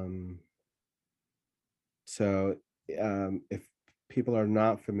 Um, so if people are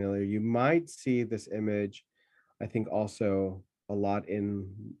not familiar, you might see this image, I think also a lot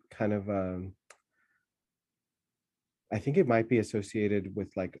in kind of I think it might be associated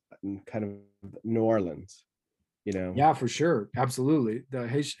with like kind of New Orleans, you know. Yeah, for sure. Absolutely. The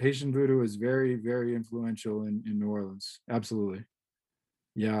Haitian voodoo is very, very influential in New Orleans. Absolutely.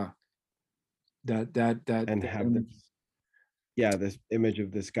 Yeah. And That have image. this, yeah, this image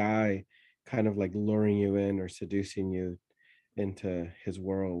of this guy kind of like luring you in or seducing you into his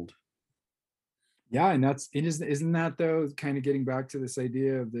world. Yeah, and isn't that though kind of getting back to this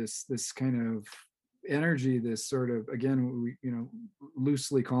idea of this kind of energy, this sort of, again, we,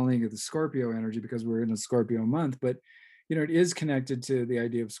 loosely calling it the Scorpio energy because we're in a Scorpio month, but it is connected to the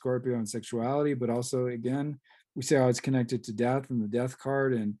idea of Scorpio and sexuality, but also, again, we say how it's connected to death and the death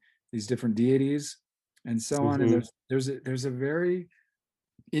card and these different deities and so on. And Hmm. there's a very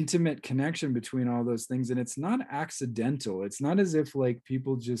intimate connection between all those things, and it's not accidental. It's not as if like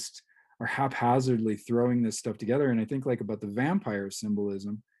people just are haphazardly throwing this stuff together. And I think like about the vampire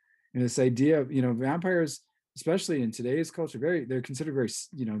symbolism and this idea of, vampires, especially in today's culture, they're considered very,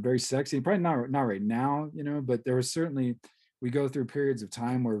 very sexy. Probably not right now, but there was certainly, we go through periods of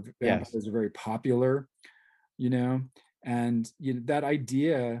time where Yes. vampires are very popular, you know and that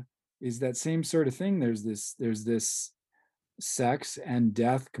idea is that same sort of thing. There's this sex and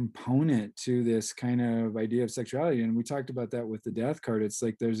death component to this kind of idea of sexuality, and we talked about that with the death card. It's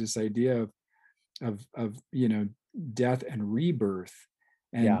like there's this idea of death and rebirth,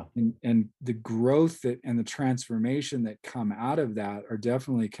 and Yeah. the growth and the transformation that come out of that are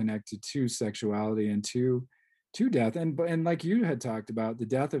definitely connected to sexuality and to death. And like you had talked about, the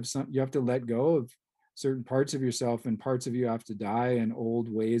death of some, you have to let go of certain parts of yourself, and parts of you have to die, and old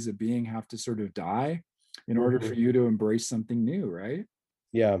ways of being have to sort of die in order for Hmm. you to embrace something new, right?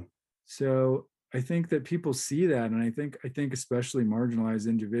 Yeah. So I think that people see that, and I think especially marginalized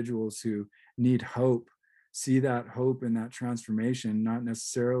individuals who need hope see that hope and that transformation, not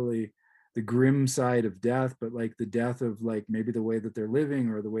necessarily the grim side of death, but like the death of like maybe the way that they're living,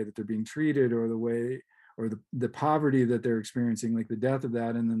 or the way that they're being treated, or the way, or the poverty that they're experiencing, like the death of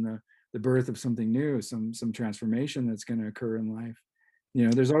that, and then the birth of something new, some transformation that's going to occur in life.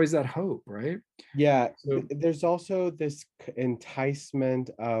 There's always that hope, right? Yeah, So there's also this enticement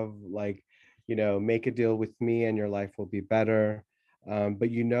of like, make a deal with me and your life will be better. But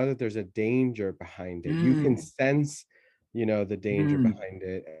you know that there's a danger behind it. You can mm, sense, the danger mm, behind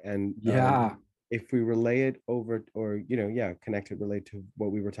it. And yeah. if we relay it over, or, yeah, connect it, relate to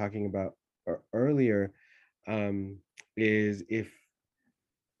what we were talking about earlier, um, is if,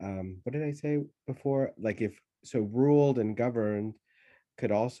 what did I say before? Like if, so ruled and governed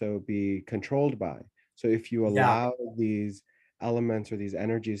could also be controlled by. So if you Yeah. allow these elements or these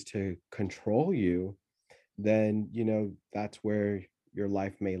energies to control you, then that's where your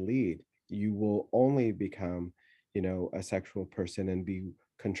life may lead. You will only become, a sexual person and be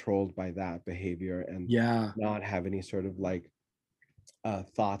controlled by that behavior and Yeah. not have any sort of like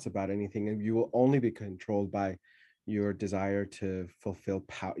thoughts about anything. And you will only be controlled by your desire to fulfill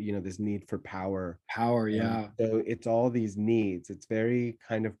power, this need for power. Power. And Yeah. so it's all these needs. It's very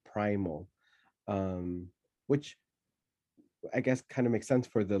kind of primal, um, which I guess kind of makes sense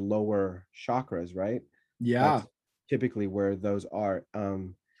for the lower chakras, right? Yeah. That's typically where those are.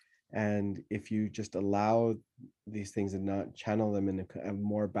 And if you just allow these things and not channel them in a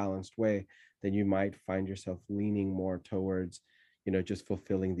more balanced way, then you might find yourself leaning more towards, just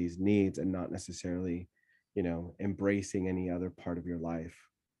fulfilling these needs and not necessarily, embracing any other part of your life.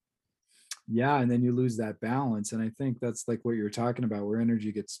 Yeah. And then you lose that balance. And I think that's like what you're talking about, where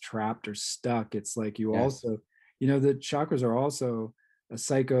energy gets trapped or stuck. It's like you Yes. also, the chakras are also a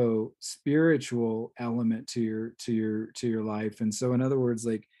psycho spiritual element to your life. And so in other words,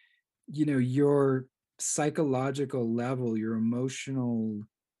 like, your psychological level, your emotional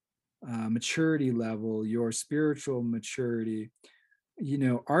maturity level, your spiritual maturity,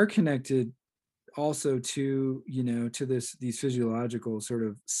 are connected also to these physiological sort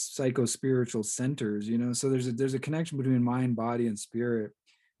of psycho spiritual centers. So there's a connection between mind, body, and spirit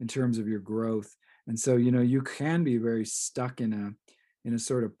in terms of your growth. And so you can be very stuck in a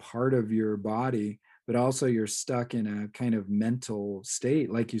sort of part of your body, but also you're stuck in a kind of mental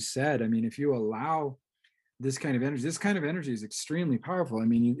state, like you said. I mean, if you allow this kind of energy is extremely powerful. I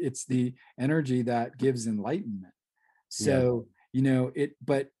mean, it's the energy that gives enlightenment. Yeah. So,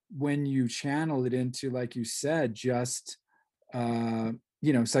 but when you channel it into, like you said, just,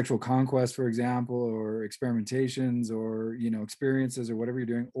 sexual conquest, for example, or experimentations, or, experiences, or whatever you're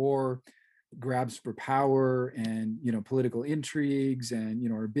doing, or grabs for power and, political intrigues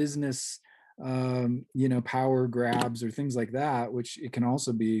and, or business, power grabs or things like that, which it can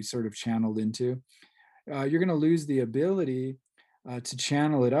also be sort of channeled into, you're going to lose the ability to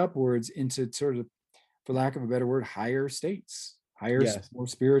channel it upwards into sort of, for lack of a better word, higher states, Yes. more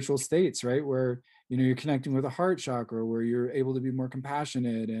spiritual states, right? Where, you're connecting with a heart chakra, where you're able to be more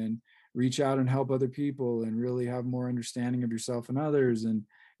compassionate and reach out and help other people and really have more understanding of yourself and others. And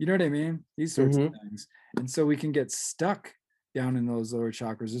you know what I mean? These sorts of things. And so we can get stuck down in those lower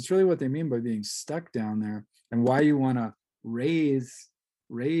chakras. It's really what they mean by being stuck down there, and why you want to raise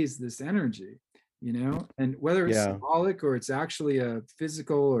this energy, and whether it's Yeah. symbolic or it's actually a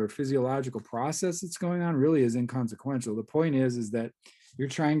physical or physiological process that's going on really is inconsequential. The point is that you're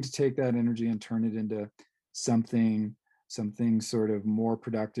trying to take that energy and turn it into something sort of more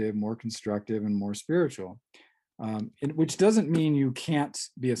productive, more constructive, and more spiritual. Which doesn't mean you can't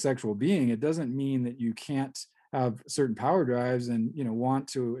be a sexual being. It doesn't mean that you can't have certain power drives and want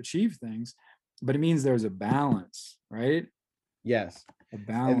to achieve things, but it means there's a balance, right? Yes. A And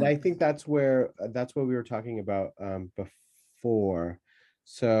I balance. think that's what we were talking about before.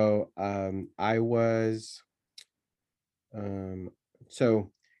 So I was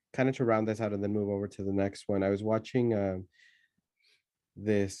so kind of to round this out and then move over to the next one. I was watching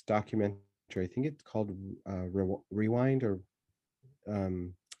this documentary. I think it's called Rewind, or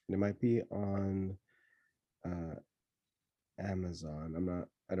it might be on uh, Amazon.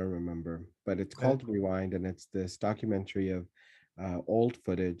 I don't remember, but it's Okay. called Rewind, and it's this documentary of old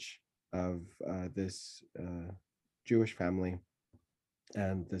footage of this Jewish family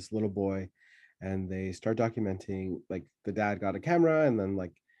and this little boy, and they start documenting, like, the dad got a camera, and then,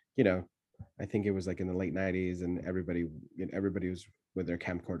 like, you know, I think it was like in the late 90s, and everybody was with their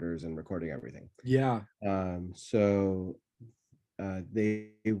camcorders and recording everything. Yeah. So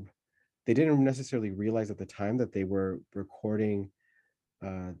they didn't necessarily realize at the time that they were recording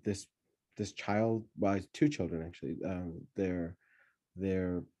this child, well, it's two children actually,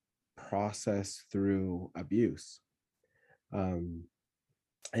 their process through abuse, um,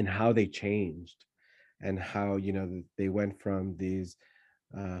 and how they changed, and how they went from these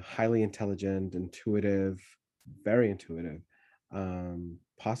highly intelligent, intuitive, very intuitive,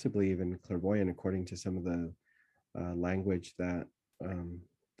 possibly even clairvoyant, according to some of the language that um,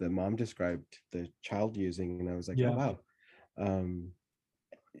 the mom described the child using. And I was like, oh Yeah. wow.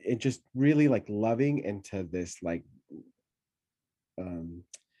 It just really, like, loving into this, um,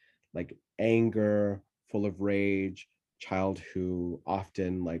 like anger, full of rage child, who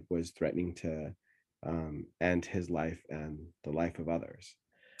often, like, was threatening to end his life and the life of others.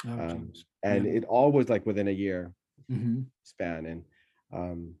 Oh, geez. Yeah. And it all was like within a year Mm-hmm. span, and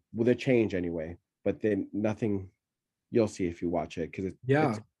with a change anyway, but then nothing, you'll see if you watch it, because it's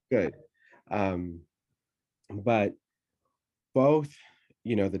Yeah. good. um but both,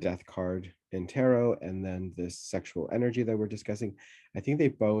 the death card in tarot, and then this sexual energy that we're discussing, I think they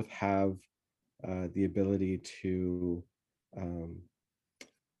both have the ability to um,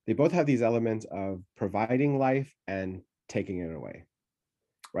 they both have these elements of providing life and taking it away,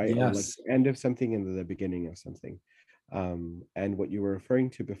 right? Or like Yes. the end of something and the beginning of something. And what you were referring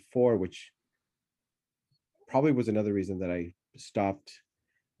to before, which probably was another reason that I stopped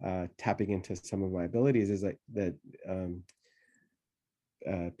tapping into some of my abilities, is like that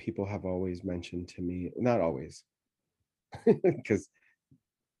people have always mentioned to me, not always, because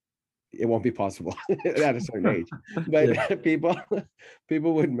it won't be possible at a certain age, but Yeah.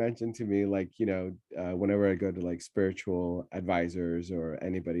 people would mention to me, like, whenever I go to, like, spiritual advisors or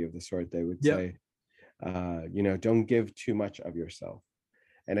anybody of the sort, they would Yep. say, don't give too much of yourself.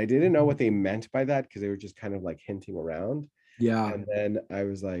 And I didn't know what they meant by that, because they were just kind of like hinting around. Yeah. And then I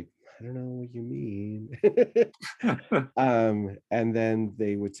was like, I don't know what you mean. And then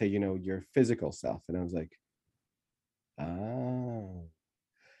they would say, your physical self. And I was like, ah.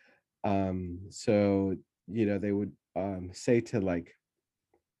 So, they would say to like,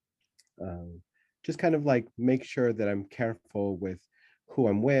 um, just kind of like make sure that I'm careful with who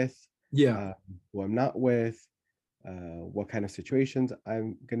I'm with, Yeah. uh, who I'm not with, what kind of situations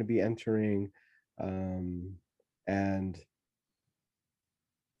I'm going to be entering. And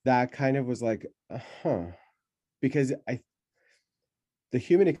that kind of was like, because the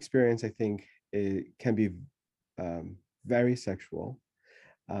human experience, I think, it can be very sexual,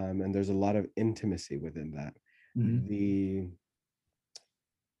 and there's a lot of intimacy within that. Mhm. The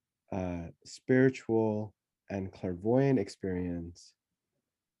spiritual and clairvoyant experience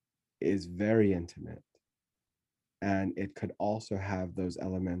is very intimate, and it could also have those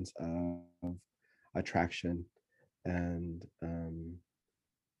elements of attraction and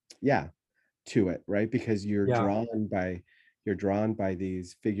yeah, to it, right? Because Yeah. you're drawn by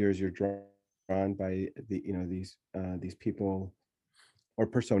these figures, you're drawn by these people or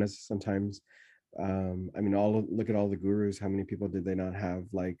personas sometimes. I mean, look at all the gurus. How many people did they not have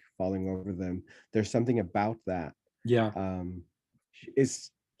like falling over them? There's something about that. Yeah. Um,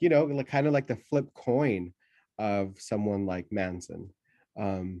 is like kind of like the flip coin of someone like Manson,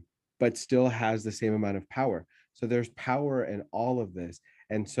 but still has the same amount of power. So there's power in all of this,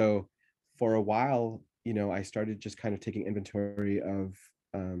 and so for a while, I started just kind of taking inventory of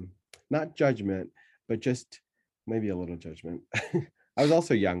not judgment, but just maybe a little judgment. I was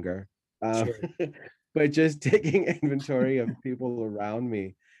also younger, Sure. but just taking inventory of people around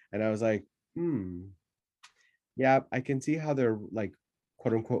me, and I was like, yeah, I can see how they're like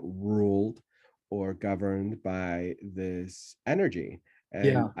quote unquote ruled or governed by this energy. And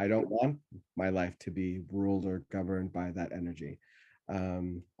Yeah. I don't want my life to be ruled or governed by that energy.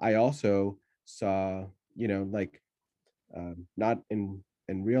 I also saw, like not in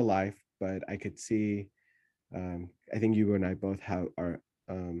real life, but I could see. I think you and I both have a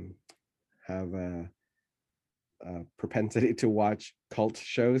propensity to watch cult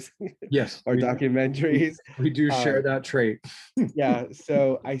shows Yes, or documentaries. we do Uh, share that trait. yeah,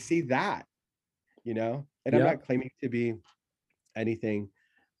 so I see that, and I'm Yeah. not claiming to be anything,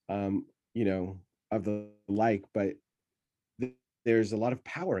 um, you know, of the like, but there's a lot of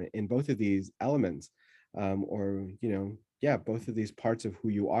power in both of these elements, or yeah, both of these parts of who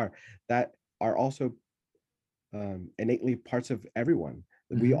you are that are also innately parts of everyone.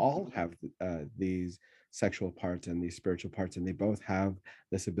 We Mhm. all have these sexual parts and these spiritual parts, and they both have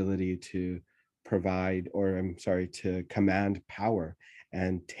this ability to provide, or I'm sorry, to command power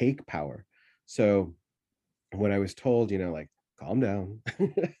and take power. So when I was told, like, calm down,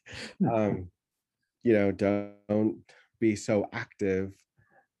 um, don't be so active,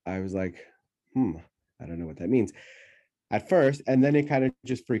 I was like, I don't know what that means at first, and then it kind of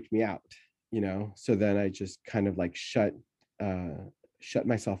just freaked me out, so then I just kind of like shut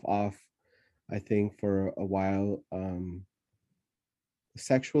myself off, I think, for a while,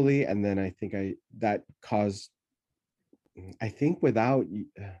 sexually, and then I think I that caused, I think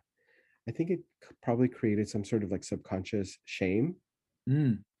I think it probably created some sort of like subconscious shame,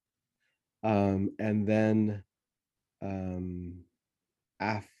 Mm. and then um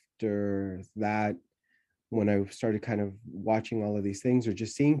after that, when I started kind of watching all of these things or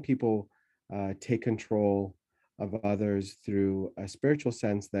just seeing people take control of others through a spiritual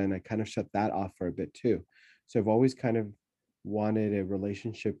sense, then I kind of shut that off for a bit too. So I've always kind of wanted a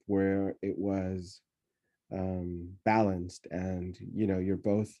relationship where it was balanced, and you're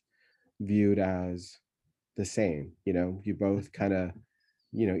both viewed as the same. You both kind of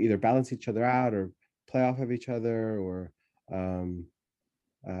either balance each other out or play off of each other, or um,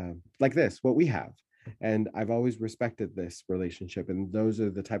 like this, what we have. And I've always respected this relationship. And those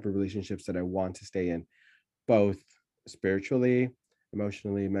are the type of relationships that I want to stay in, both spiritually,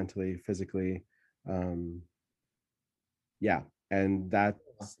 emotionally, mentally, physically. Um, yeah. And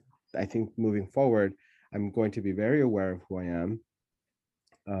that's, I think, moving forward, I'm going to be very aware of who I am,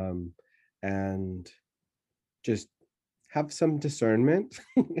 um, and just have some discernment,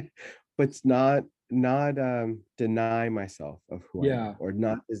 but it's not deny myself of who I am, Yeah. or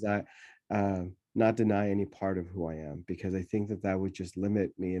not deny any part of who I am, because I think that would just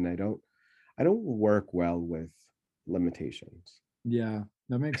limit me, and I don't work well with limitations. Yeah.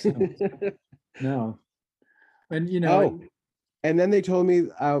 That makes sense. No. And Oh, and then they told me,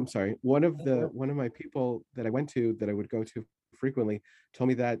 I'm sorry, one of my people that I went to, that I would go to frequently, told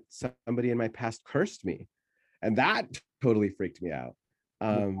me that somebody in my past cursed me, and that totally freaked me out.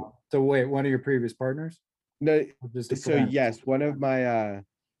 Um, so wait, one of your previous partners? no, Or just a so friend? yes, one of my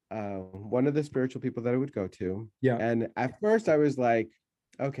one of the spiritual people that I would go to. Yeah. And at first I was like,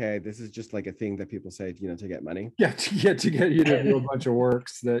 okay, this is just like a thing that people say, to get money. Yeah, to get you to do a bunch of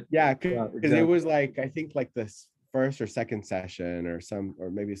works that. Yeah, because exactly. it was like, I think like this first or second session or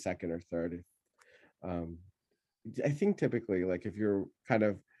maybe second or third. I think typically, like if you're kind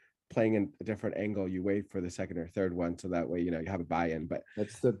of playing in a different angle, you wait for the second or third one, so that way you have a buy-in. But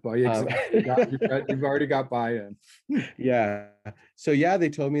that's the you've already got buy-in. Yeah. So yeah, they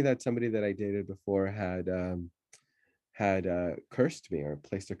told me that somebody that I dated before had cursed me or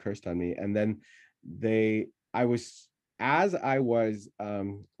placed a curse on me, and then I was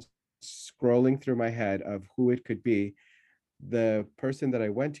scrolling through my head of who it could be, the person that I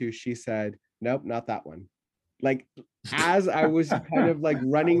went to, she said, nope, not that one. Like as I was kind of like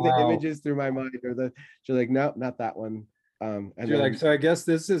running the images through my mind, she's like, nope, not that one. And you're like, so I guess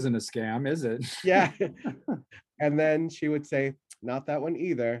this isn't a scam, is it? Yeah. And then she would say, not that one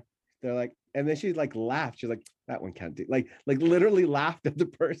either. They're like, and then she'd like laugh. She's like, that one can't do, like literally laughed at the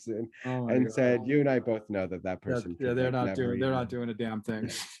person and God. Said, you and I both know that person. Yeah, they're not doing a damn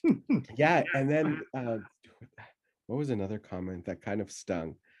thing. Yeah. And then what was another comment that kind of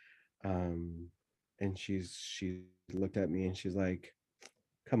stung? And she looked at me and she's like,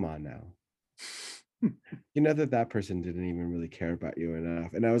 come on now. You know that person didn't even really care about you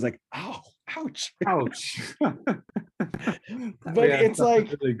enough. And I was like, oh, ouch. But it's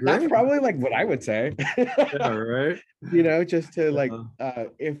like, really that's probably like what I would say. Yeah, right. Just to like,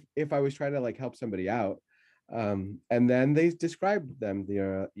 if I was trying to like help somebody out. And then they described them,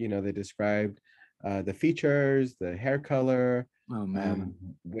 they described the features, the hair color,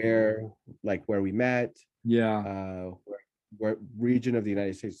 where we met. Yeah. What region of the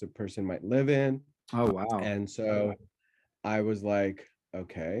United States the person might live in. Oh, wow. And so I was like,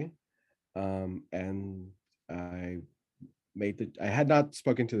 okay. And I had not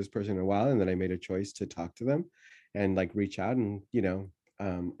spoken to this person in a while, and then I made a choice to talk to them and like reach out, and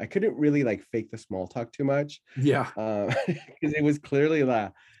I couldn't really like fake the small talk too much. Yeah. Because it was clearly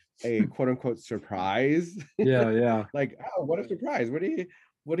a quote unquote surprise. Yeah. Like, oh, what a surprise. What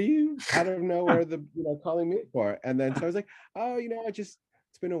are you out of nowhere calling me for? And then so I was like, oh, it's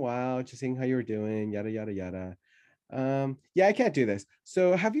been a while, just seeing how you were doing, yada yada yada. Yeah, I can't do this.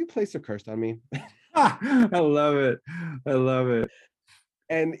 So have you placed a curse on me? I love it.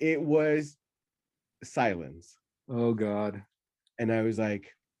 And it was silence. Oh God. And I was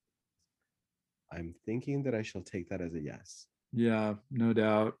like, I'm thinking that I shall take that as a yes. Yeah, no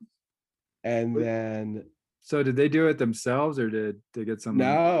doubt. And then so did they do it themselves, or did they get someone?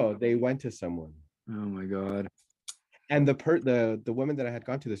 No, they went to someone. Oh my God. And the woman that I had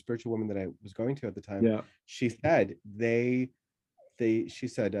gone to, the spiritual woman that I was going to at the time, she said they didn't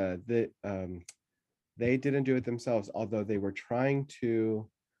do it themselves, although they were trying to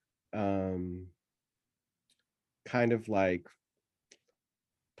kind of like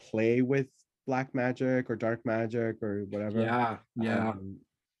play with black magic or dark magic or whatever. Yeah.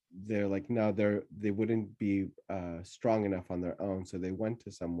 They're like, no, they wouldn't be strong enough on their own, so they went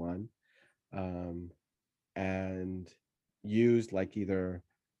to someone and used like either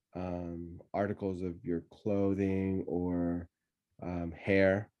articles of your clothing or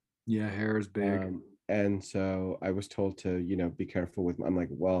hair. Yeah, hair is big. And so I was told to be careful with I'm like,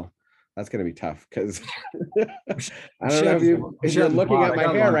 well, that's gonna be tough because I don't know if you're looking at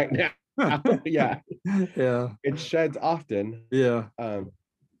my hair right now. Yeah it sheds often.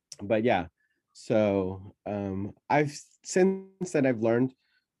 But yeah, so since then I've learned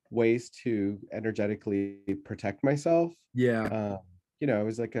ways to energetically protect myself. I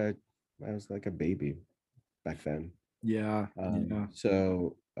was like a baby back then.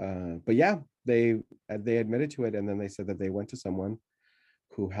 So but yeah, they admitted to it, and then they said that they went to someone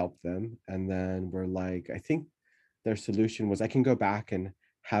who helped them, and then we're like, I think their solution was I can go back and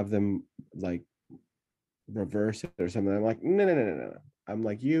have them like reverse it or something. I'm like, no. I'm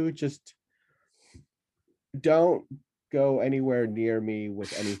like, you just don't go anywhere near me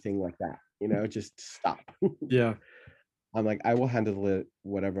with anything like that, just stop. I'm like, I will handle it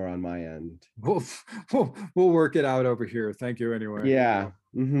whatever on my end. We'll work it out over here. Thank you anyway. Yeah.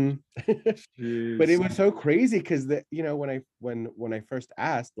 But it was so crazy because when I first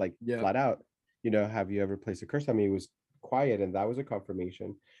asked, like flat out, have you ever placed a curse on me? It was quiet, and that was a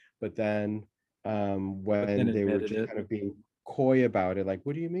confirmation. But then when they were just kind of being coy about it, like,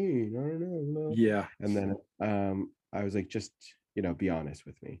 what do you mean? I don't know. Yeah. And then I was like, just be honest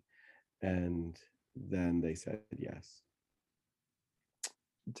with me. And then they said yes.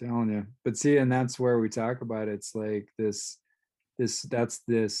 I'm telling you. But see, and that's where we talk about it. It's like this that's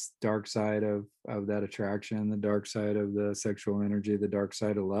this dark side of that attraction, the dark side of the sexual energy, the dark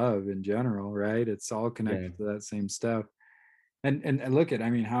side of love in general, right? It's all Yeah. connected to that same stuff. And look at, I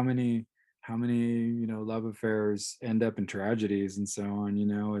mean, how many love affairs end up in tragedies and so on,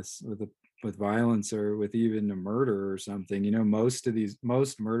 with violence or with even a murder or something.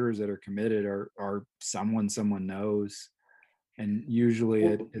 Most murders that are committed are someone knows, and usually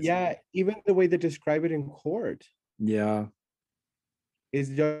Well, it's yeah, even the way they describe it in court yeah. is,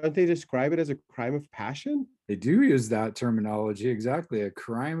 don't they describe it as a crime of passion? They do use that terminology, exactly, a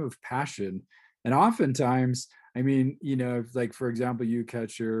crime of passion. And oftentimes, I mean, if, like, for example, you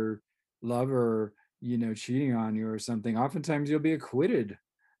catch your lover, cheating on you or something, oftentimes you'll be acquitted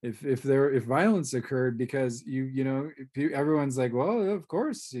if violence occurred, because everyone's like, well, of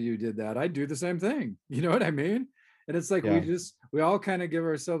course you did that. I do the same thing. You know what I mean? And it's like Yeah. we all kind of give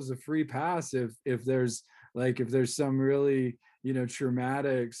ourselves a free pass if there's some really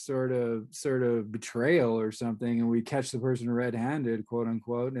traumatic sort of betrayal or something, and we catch the person red-handed, quote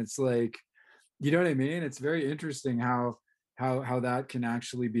unquote. And it's like, you know what I mean? It's very interesting how that can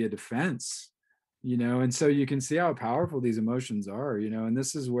actually be a defense. And so you can see how powerful these emotions are. And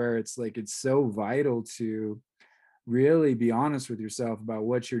this is where it's like, it's so vital to really be honest with yourself about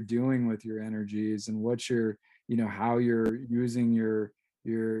what you're doing with your energies, and what you're how you're using your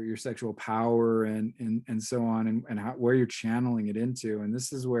sexual power, and so on, and where you're channeling it into. And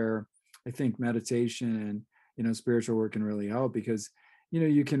this is where I think meditation and spiritual work can really help, because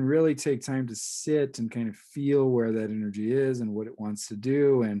you can really take time to sit and kind of feel where that energy is and what it wants to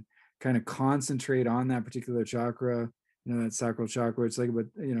do, and kind of concentrate on that particular chakra, that sacral chakra. It's like about,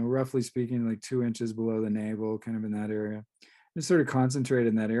 roughly speaking, like 2 inches below the navel, kind of in that area. Just sort of concentrate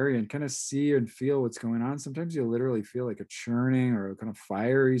in that area and kind of see and feel what's going on. Sometimes you'll literally feel like a churning or a kind of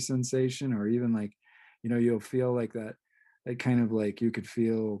fiery sensation, or even like, you'll feel like that kind of, like, you could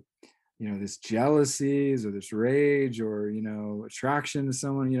feel, this jealousies or this rage or, attraction to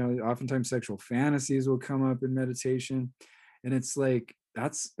someone. Oftentimes sexual fantasies will come up in meditation. And it's like,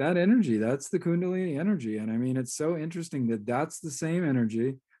 that's that energy, that's the Kundalini energy. And I mean, it's so interesting that that's the same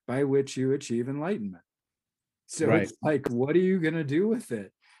energy by which you achieve enlightenment. So Right. it's like, what are you going to do with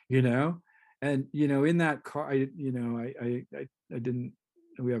it? you know and in that car, I didn't,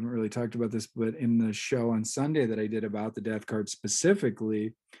 we haven't really talked about this, but in the show on Sunday that I did about the death card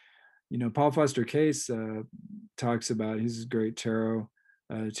specifically, Paul Foster Case talks about, he's a great tarot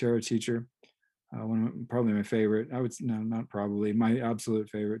teacher, probably my favorite. I would, no, not probably, my absolute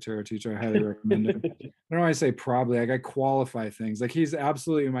favorite tarot teacher. I highly recommend him. I don't know why I say probably, like I qualify things, like he's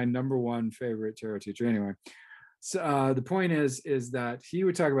absolutely my number one favorite tarot teacher. Anyway, so the point is that he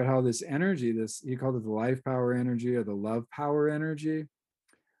would talk about how this energy, he called it the life power energy or the love power energy.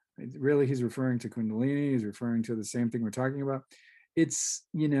 Really, he's referring to Kundalini. He's referring to the same thing we're talking about. It's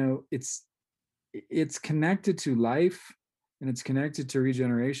it's connected to life, and it's connected to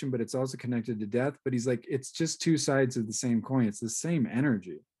regeneration, but it's also connected to death. But he's like, it's just two sides of the same coin. It's the same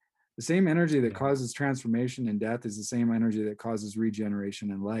energy. The same energy that causes transformation and death is the same energy that causes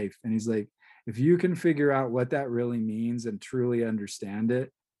regeneration and life. And he's like, if you can figure out what that really means and truly understand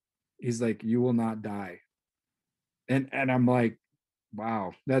it, he's like, you will not die. And I'm like,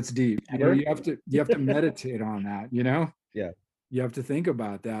 wow, that's deep. You have to meditate on that. Yeah. You have to think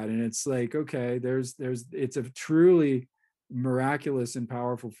about that. And it's like, okay, it's a truly miraculous and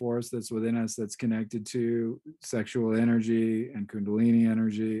powerful force that's within us, that's connected to sexual energy and Kundalini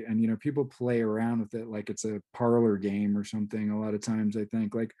energy. And people play around with it like it's a parlor game or something. A lot of times I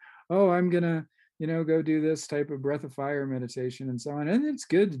think, like, oh, I'm gonna go do this type of breath of fire meditation and so on, and it's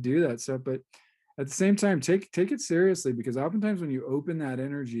good to do that stuff, but at the same time, take it seriously, because oftentimes when you open that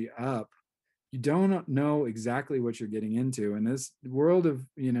energy up, you don't know exactly what you're getting into. In this world of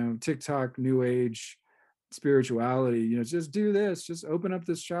TikTok, new age spirituality, just do this, just open up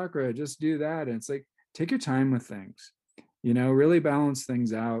this chakra, just do that. And it's like, take your time with things, really balance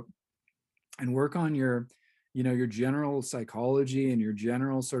things out, and work on your your general psychology and your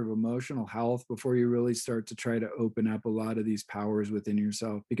general sort of emotional health before you really start to try to open up a lot of these powers within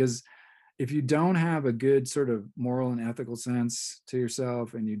yourself. Because if you don't have a good sort of moral and ethical sense to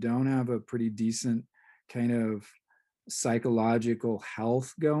yourself, and you don't have a pretty decent kind of psychological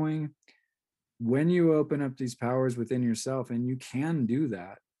health going, when you open up these powers within yourself, and you can do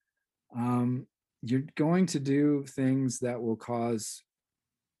that, you're going to do things that will cause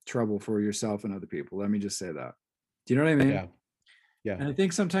trouble for yourself and other people. Let me just say that. Do you know what I mean? Yeah. Yeah. And I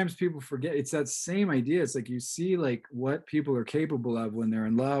think sometimes people forget, it's that same idea. It's like, you see like what people are capable of when they're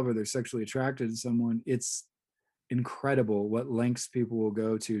in love or they're sexually attracted to someone. It's incredible what lengths people will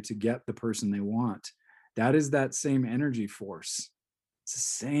go to get the person they want. that is that same energy force. It's the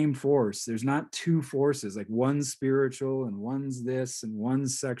same force. There's not two forces, like one's spiritual and one's this and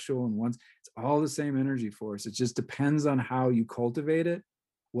one's sexual and one's, it's all the same energy force. It just depends on how you cultivate it,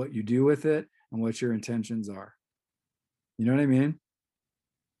 what you do with it, and what your intentions are. You know what I mean?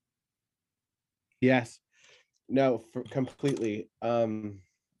 Yes. No, completely. I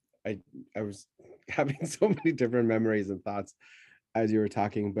was having so many different memories and thoughts as you were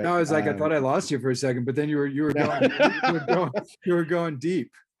talking, but no, I was like, I thought I lost you for a second, but then you were going you were going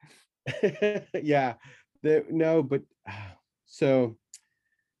deep. Yeah. No, but so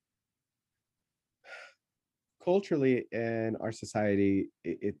culturally in our society,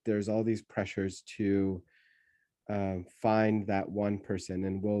 there's all these pressures to find that one person,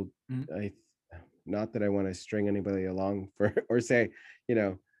 and I, not that I want to string anybody along for or say,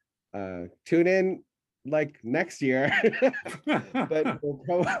 tune in like next year, but we'll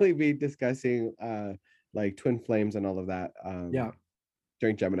probably be discussing like twin flames and all of that Yeah,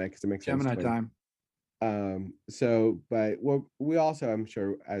 during Gemini, because it makes sense. Gemini time. So, but we also, I'm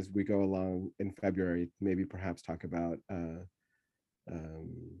sure, as we go along in February, maybe perhaps talk about um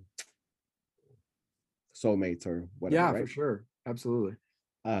soulmates or whatever, Yeah, right? for sure. Absolutely.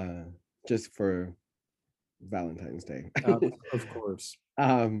 uh just for Valentine's Day. Of course.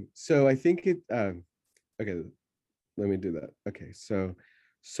 So I think okay, let me do that. Okay, so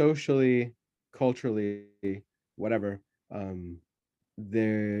socially, culturally, whatever, um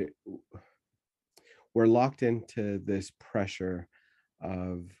there we're locked into this pressure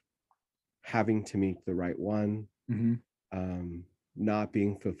of having to meet the right one, Mm-hmm. um not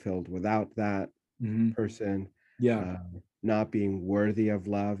being fulfilled without that Mm-hmm. person, Yeah. uh, not being worthy of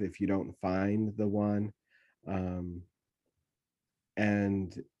love if you don't find the one, um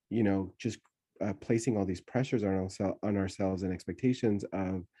and just placing all these pressures on ourselves and expectations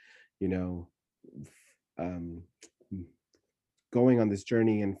of you know um going on this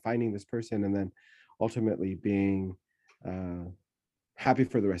journey and finding this person, and then ultimately being uh happy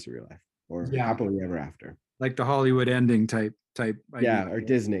for the rest of your life, or Yeah. happily ever after. Like the Hollywood ending type idea. Yeah, or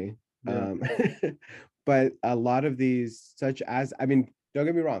Disney. Yeah. But a lot of these, such as, I mean, don't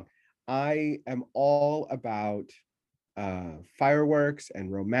get me wrong, I am all about fireworks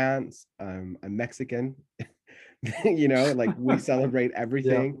and romance. I'm Mexican. Like we celebrate Yeah.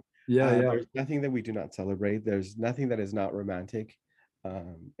 everything. Yeah. Yeah. There's nothing that we do not celebrate. There's nothing that is not romantic,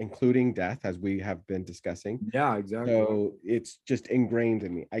 including death, as we have been discussing. Yeah, exactly. So it's just ingrained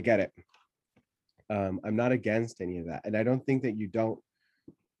in me. I get it. I'm not against any of that, and I don't think that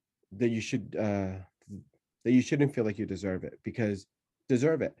that you should that you shouldn't feel like you deserve it, because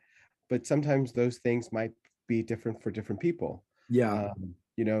deserve it. But sometimes those things might be different for different people. Yeah.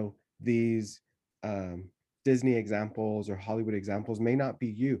 These um, Disney examples or Hollywood examples may not be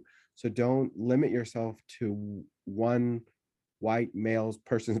you. So don't limit yourself to one white male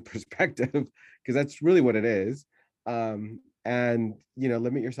person's perspective, because that's really what it is. And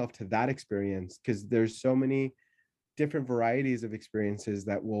limit yourself to that experience, because there's so many different varieties of experiences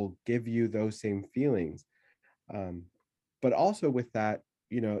that will give you those same feelings. um, but also with that,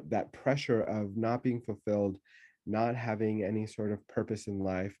 that pressure of not being fulfilled, not having any sort of purpose in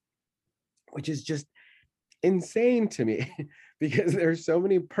life, which is just insane to me, because there's so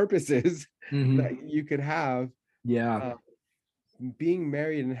many purposes Mm-hmm. that you could have. Yeah. uh, Being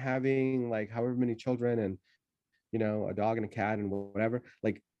married and having like however many children, and a dog and a cat and whatever,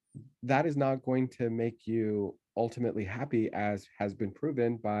 like that is not going to make you ultimately happy, as has been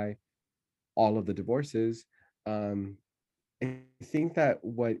proven by all of the divorces. um, I think that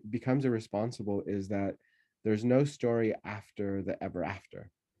what becomes irresponsible is that there's no story after the ever after.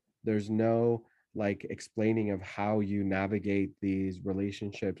 There's no like explaining of how you navigate these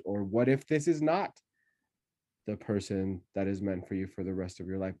relationships, or what if this is not the person that is meant for you for the rest of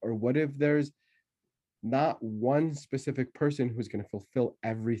your life, or what if there's not one specific person who's going to fulfill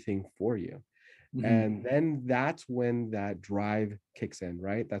everything for you. Mm-hmm. And then that's when that drive kicks in,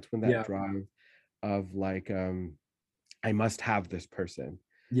 right? That's when that Yeah. drive of like, I must have this person.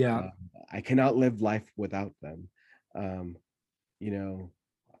 Yeah. Uh, I cannot live life without them. Um, you know,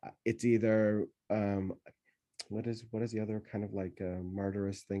 it's either what is the other kind of like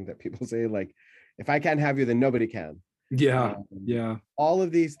murderous thing that people say, like, if I can't have you, then nobody can. Yeah. Um, Yeah. all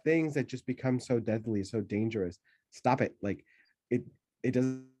of these things that just become so deadly, so dangerous. Stop it. Like it it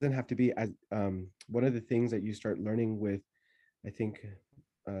doesn't have to be as one of the things that you start learning with, I think,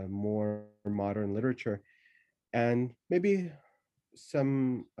 more modern literature, and maybe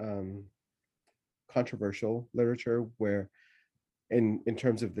some controversial literature, where in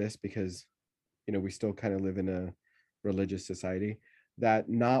terms of this, because we still kind of live in a religious society, that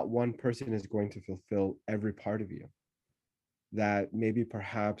not one person is going to fulfill every part of you. That maybe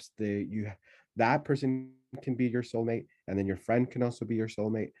perhaps that person can be your soulmate, and then your friend can also be your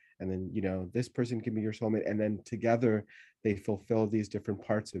soulmate, and then this person can be your soulmate, and then together they fulfill these different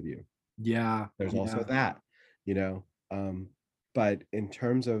parts of you. Yeah. There's also that, but in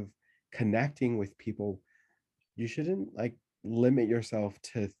terms of connecting with people, you shouldn't like limit yourself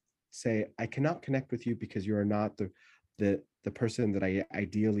to say, I cannot connect with you because you are not the person that I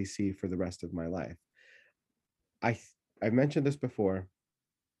ideally see for the rest of my life. I mentioned this before,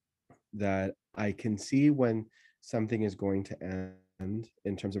 that I can see when something is going to end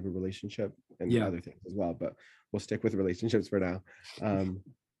in terms of a relationship, and Yeah. other things as well, but we'll stick with relationships for now.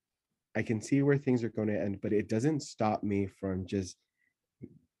 I can see where things are going to end, but it doesn't stop me from just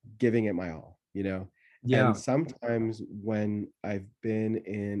giving it my all, Yeah. And sometimes when I've been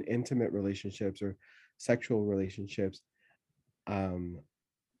in intimate relationships or sexual relationships,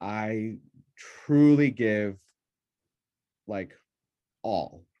 I truly give like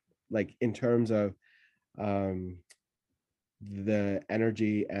all, like in terms of um the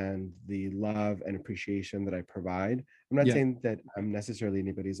energy and the love and appreciation that I provide. I'm not Yeah. saying that I'm necessarily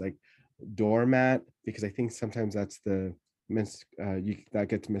anybody's like doormat, because I think sometimes that's that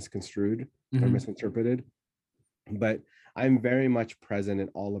gets misconstrued or misinterpreted. But I'm very much present and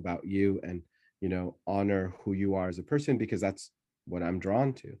all about you, and honor who you are as a person, because that's what I'm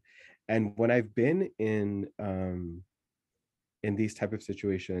drawn to. And when I've been in these type of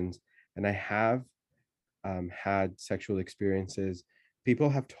situations, and I have had sexual experiences, people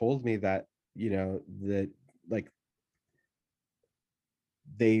have told me that that like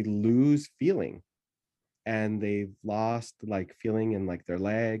they lose feeling, and they've lost like feeling in like their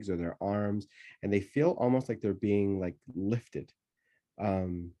legs or their arms, and they feel almost like they're being like lifted,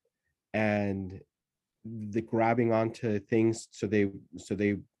 um and the grabbing onto things so they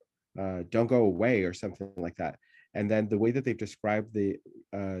don't go away or something like that. And then the way that they've described the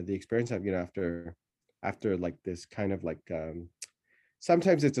experience of after like this kind of like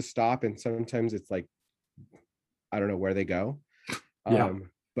sometimes it's a stop, and sometimes it's like I don't know where they go. Yeah.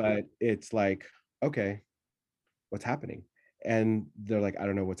 But it's like, okay, what's happening? And they're like, I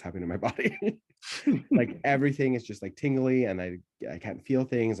don't know what's happening in my body. Like everything is just like tingly, and I can't feel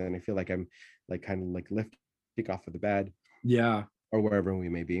things, and I feel like I'm like kind of like lifting off of the bed, Yeah. or wherever we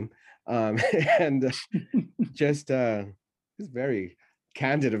may be. um and just it's very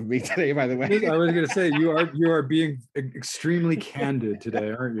candid of me today, by the way. I was going to say, you are being extremely candid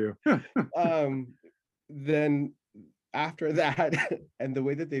today, aren't you? Then after that, and the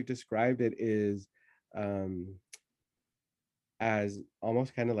way that they've described it is um as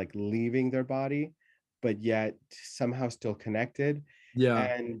almost kind of like leaving their body, but yet somehow still connected. Yeah.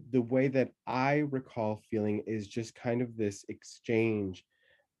 And the way that I recall feeling is just kind of this exchange,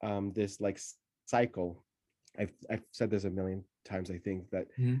 this like cycle. I've said this a million times. I think that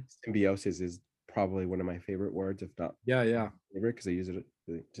symbiosis is probably one of my favorite words, if not Yeah. Yeah. favorite, because I use it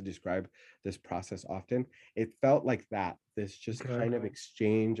to describe this process often. It felt like that, this just Okay. kind of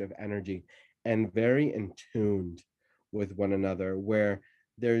exchange of energy, and very in tuned with one another, where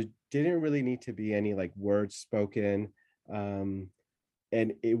there didn't really need to be any like words spoken. um,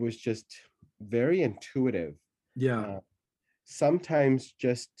 and it was just very intuitive. Yeah. uh, Sometimes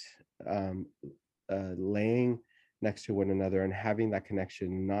just um, laying next to one another and having that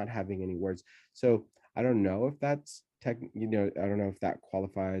connection, not having any words. So I don't know if that's I don't know if that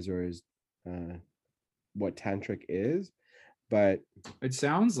qualifies or is uh, what tantric is, but It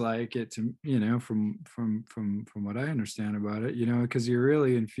sounds like it to from what I understand about it, because you're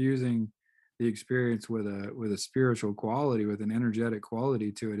really infusing the experience with a spiritual quality, with an energetic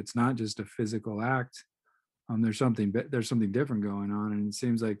quality to it. It's not just a physical act. There's something different going on, and it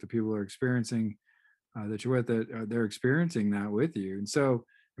seems like the people are experiencing that you're with it, they're experiencing that with you. And so,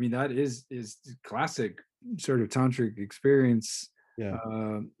 I mean, that is classic sort of tantric experience yeah.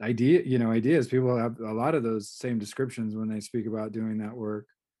 ideas. People have a lot of those same descriptions when they speak about doing that work.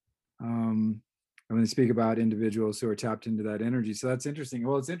 And when they speak about individuals who are tapped into that energy. So that's interesting.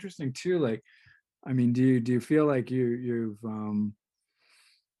 Well, it's interesting too. Like, I mean, do you feel like you've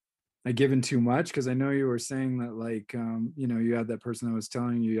like given too much? Because I know you were saying that, like, you had that person that was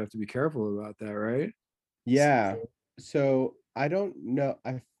telling you have to be careful about that, right? Yeah. So I don't know.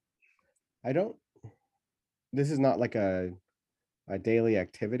 I don't. This is not like a daily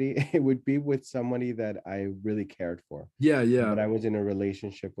activity. It would be with somebody that I really cared for, Yeah, yeah. that I was in a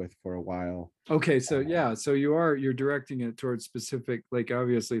relationship with for a while. Okay, so yeah, so you're directing it towards specific, like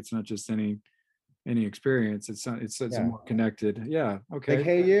obviously it's not just any experience. It's not, it's Yeah. more connected. Yeah, Like, okay.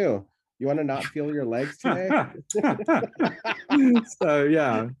 hey, you. You want to not feel your legs today? So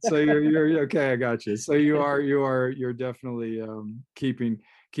yeah, so you're okay. I got you. So you're definitely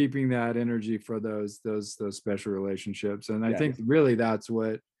keeping that energy for those special relationships, and I think really that's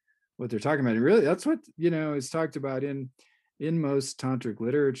what they're talking about. And really, that's what is talked about in most tantric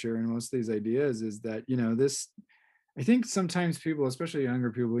literature and most of these ideas, is that this. I think sometimes people, especially younger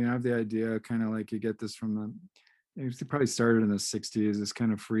people, have the idea, kind of like you get this from the. It probably started in the 60s, this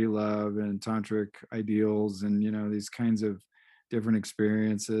kind of free love and tantric ideals and these kinds of different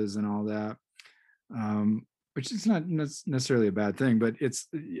experiences and all that, which is not necessarily a bad thing, but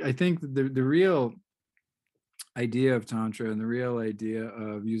I think the real idea of tantra and the real idea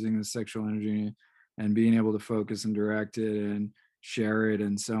of using the sexual energy and being able to focus and direct it and share it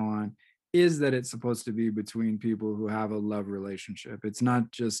and so on is that it's supposed to be between people who have a love relationship. It's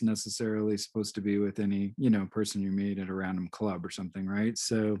not just necessarily supposed to be with any person you meet at a random club or something, right?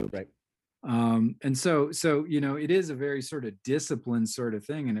 So right. And so it is a very sort of disciplined sort of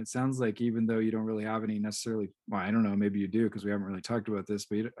thing, and it sounds like, even though you don't really have any necessarily, well, I don't know, maybe you do, because we haven't really talked about this,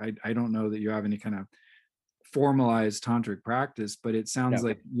 but I don't know that you have any kind of formalized tantric practice, but it sounds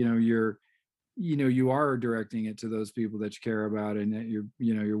like you are directing it to those people that you care about and that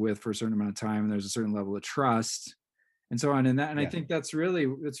you're with for a certain amount of time, and there's a certain level of trust and so on. And I think that's really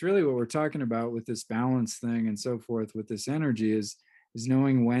what we're talking about with this balance thing and so forth, with this energy, is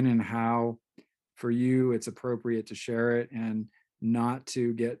knowing when and how for you it's appropriate to share it, and not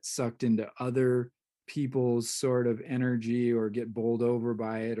to get sucked into other people's sort of energy or get bowled over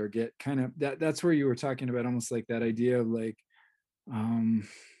by it, or get kind of that's where you were talking about, almost like that idea of like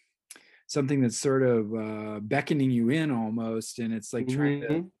something that's sort of beckoning you in almost, and it's like trying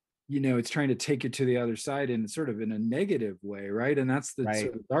to it's trying to take you to the other side, and sort of in a negative way, right? And that's the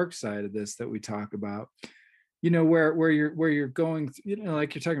sort of dark side of this that we talk about, where you're going,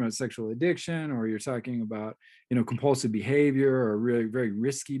 like you're talking about sexual addiction, or you're talking about compulsive behavior, or really very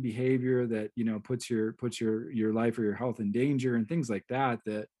risky behavior that puts your life or your health in danger, and things like that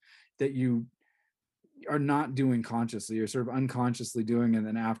you are not doing consciously. You're sort of unconsciously doing, and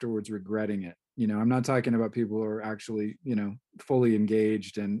then afterwards regretting it. I'm not talking about people who are actually fully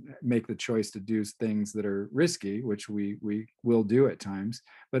engaged and make the choice to do things that are risky, which we will do at times,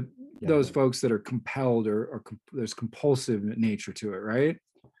 but those folks that are compelled, or there's compulsive nature to it, right?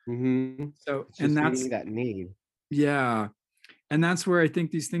 So and that's that need. And that's where I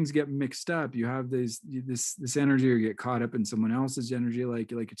think these things get mixed up. You have this energy, or get caught up in someone else's energy,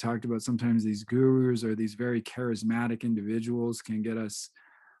 like you talked about. Sometimes these gurus or these very charismatic individuals can get us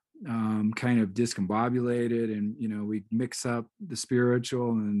kind of discombobulated, and we mix up the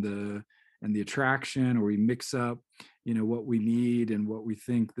spiritual and the attraction, or we mix up what we need and what we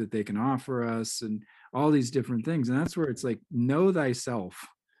think that they can offer us, and all these different things. And that's where it's like, know thyself,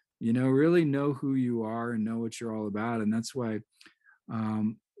 really know who you are and know what you're all about. And that's why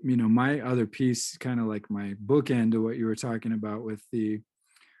my other piece, kind of like my bookend to what you were talking about with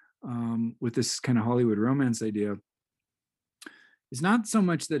with this kind of Hollywood romance idea, it's not so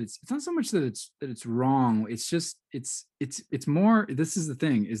much that it's wrong. It's just it's more, this is the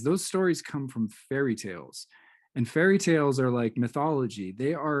thing, is those stories come from fairy tales, and fairy tales are like mythology.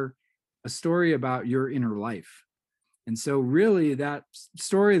 They are a story about your inner life. And so really that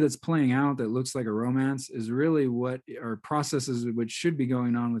story that's playing out that looks like a romance is really what are processes which should be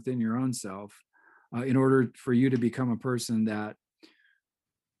going on within your own self, in order for you to become a person that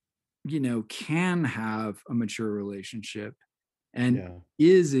can have a mature relationship and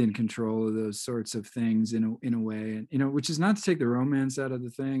is in control of those sorts of things in a way. And which is not to take the romance out of the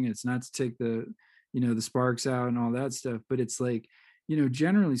thing, it's not to take the the sparks out and all that stuff, but it's like,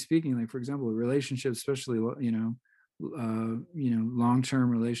 generally speaking, like, for example, a relationship, especially long-term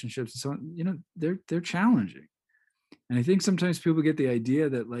relationships, so they're challenging. And I think sometimes people get the idea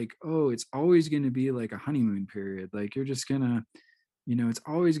that, like, oh, it's always going to be like a honeymoon period, like you're just gonna it's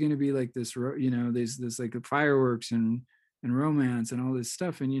always going to be like this, there's this like the fireworks and romance and all this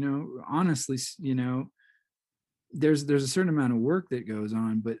stuff. And honestly, there's a certain amount of work that goes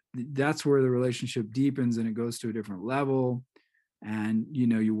on, but that's where the relationship deepens and it goes to a different level. And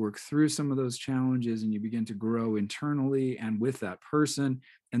you work through some of those challenges and you begin to grow internally and with that person.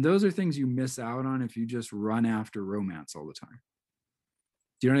 And those are things you miss out on if you just run after romance all the time.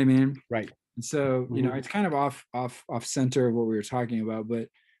 Do you know what I mean? Right. And so it's kind of off center of what we were talking about, but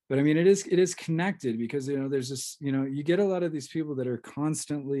I mean, it is connected, because there's this, you get a lot of these people that are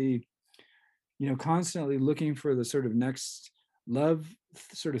constantly looking for the sort of next love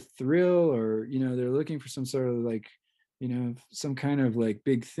sort of thrill, or they're looking for some sort of like some kind of like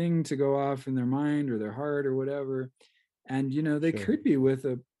big thing to go off in their mind or their heart or whatever. And they could be with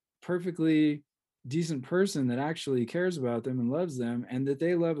a perfectly decent person that actually cares about them and loves them and that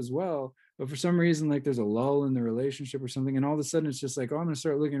they love as well. But for some reason, like there's a lull in the relationship or something, and all of a sudden it's just like, oh, I'm gonna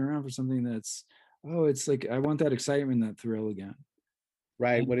start looking around for something that's, oh, it's like I want that excitement, that thrill again.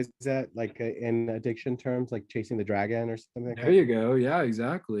 Right. What is that, like in addiction terms, like chasing the dragon or something like There that? you go. Yeah,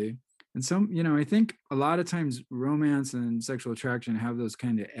 exactly. And some, I think a lot of times romance and sexual attraction have those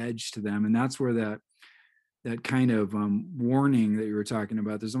kind of edge to them. And that's where that kind of warning that you were talking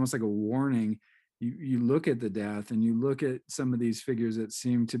about, there's almost like a warning. You look at the death and you look at some of these figures that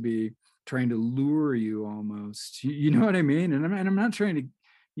seem to be trying to lure you almost. You know what I mean? And I'm not trying to,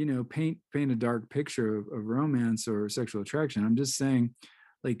 paint a dark picture of romance or sexual attraction. I'm just saying,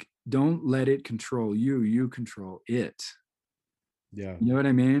 like, don't let it control you. You control it. Yeah. You know what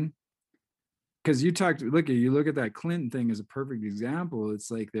I mean? Because you look at that Clinton thing as a perfect example.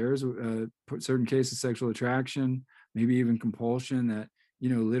 It's like there's a certain case of sexual attraction, maybe even compulsion that,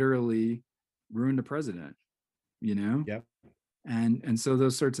 literally ruined a president, you know? Yep. And so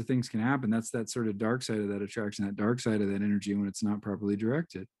those sorts of things can happen. That's that sort of dark side of that attraction, that dark side of that energy when it's not properly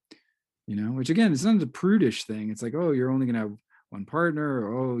directed, which again, it's not a prudish thing. It's like, oh, you're only going to have one partner,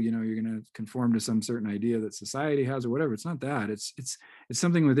 or, oh, you're going to conform to some certain idea that society has or whatever. It's not that. It's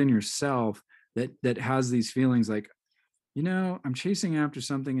something within yourself that has these feelings like, I'm chasing after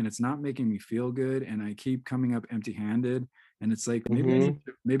something and it's not making me feel good, and I keep coming up empty-handed, and it's like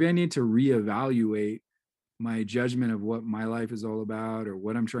maybe I need to reevaluate my judgment of what my life is all about or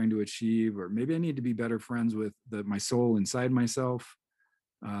what I'm trying to achieve, or maybe I need to be better friends with my soul inside myself.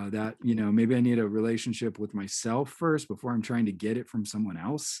 That maybe I need a relationship with myself first before I'm trying to get it from someone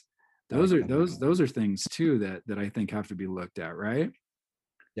else. Those Right. are those are things too that I think have to be looked at, right?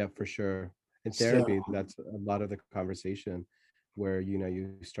 Yeah, for sure. In So therapy, that's a lot of the conversation where,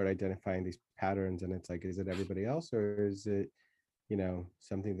 you start identifying these patterns and it's like, is it everybody else or is it,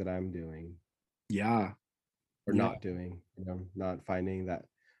 something that I'm doing yeah, or yeah, not doing, not finding that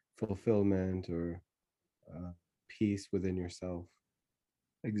fulfillment or peace within yourself.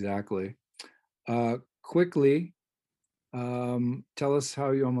 exactly. Quickly, tell us how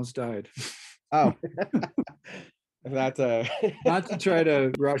you almost died. Oh, that's a Not to try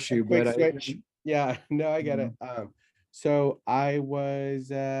to rush a you, quick but switch. Yeah, no, I get it. Mhm. So I was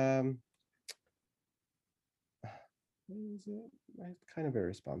what is it? Kind of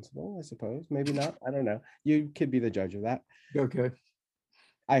irresponsible, I suppose. Maybe not. I don't know. You could be the judge of that. Okay.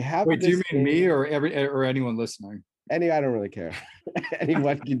 I have Wait, do you this mean me thing. or anyone listening? I don't really care.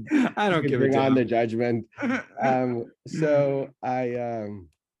 Anyone can I you don't can give a bring on damn. the judgment. So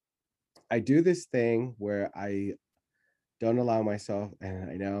I do this thing where I don't allow myself, and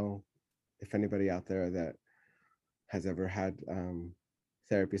I know if anybody out there that has ever had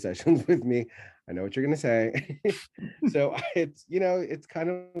therapy sessions with me, I know what you're gonna say. So it's kind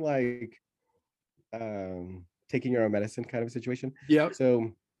of like taking your own medicine kind of a situation. Yep.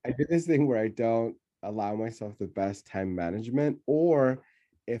 So I did this thing where I don't allow myself the best time management, or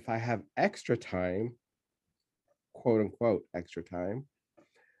if I have extra time, quote unquote extra time,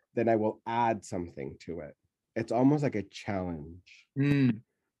 then I will add something to it. It's almost like a challenge. Mm,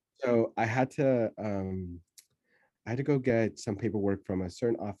 So I had to go get some paperwork from a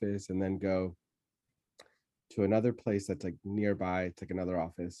certain office and then go to another place that's like nearby. It's like another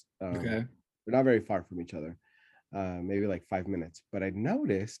office. okay. We're not very far from each other, maybe like 5 minutes. But I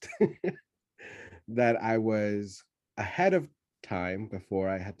noticed that I was ahead of time before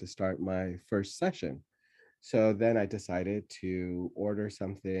I had to start my first session. So then I decided to order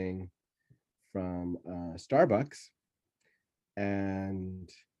something from Starbucks and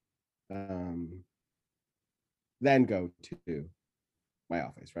um, then go to my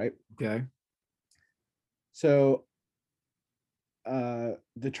office, right? Okay. So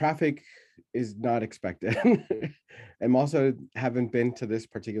the traffic is not expected. I'm also haven't been to this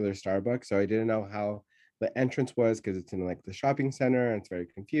particular Starbucks, so I didn't know how the entrance was because it's in like the shopping center and it's very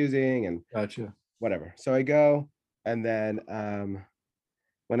confusing and Gotcha. whatever. So I go, and then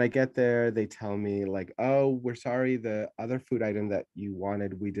when I get there, they tell me like, "Oh, we're sorry, the other food item that you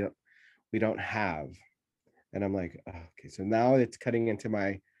wanted, we don't have." And I'm like, oh, "Okay, so now it's cutting into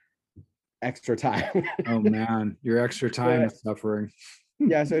my extra time." Oh man, your extra time So is suffering.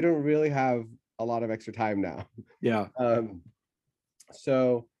 yeah, so I don't really have a lot of extra time now. Yeah. Um,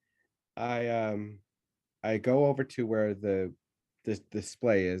 so I I go over to where the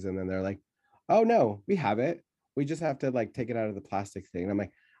display is, and then they're like, "Oh no, we have it. We just have to like take it out of the plastic thing." And I'm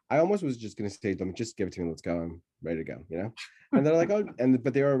like, I almost was just gonna say, "Let me just give it to me. Let's go. I'm ready to go." And they're like, "Oh,"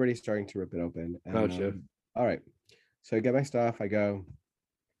 but they were already starting to rip it open. And Gotcha. all right, so I get my stuff. I go.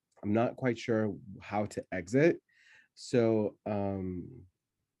 I'm not quite sure how to exit, so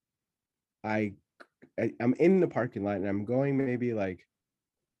I'm in the parking lot and I'm going maybe like,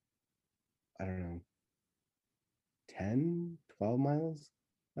 I don't know, 10, 12 miles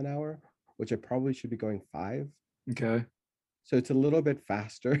an hour, which I probably should be going 5. Okay. So it's a little bit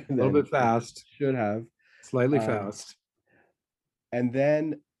faster A little than bit I fast, should have. slightly Um, fast. and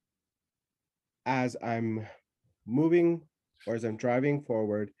then as I'm moving or as I'm driving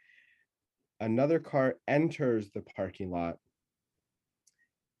forward, another car enters the parking lot,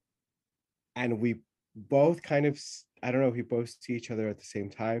 and we both kind of, I don't know if we both see each other at the same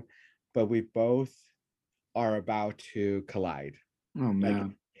time, but we both are about to collide. Oh Like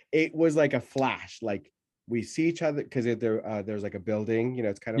man. it was like a flash. Like we see each other because there's like a building,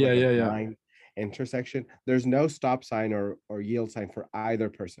 it's kind of Yeah, like a yeah, yeah. blind intersection. There's no stop sign or yield sign for either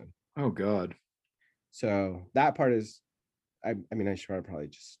person. Oh God. So that part is, I mean, I should have probably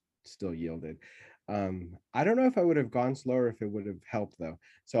just still yielded. I don't know if I would have gone slower if it would have helped though.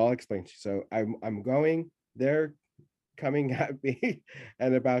 So I'll explain to you. So I'm going, they're coming at me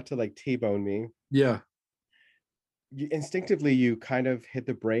and about to like T-bone me. Yeah. Instinctively you kind of hit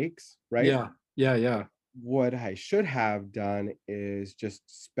the brakes, right? Yeah. Yeah. Yeah. What I should have done is just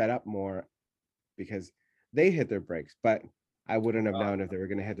sped up more because they hit their brakes, but I wouldn't have known if they were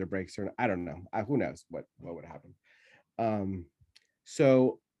going to hit their brakes or not. I don't know. Who knows what would happen.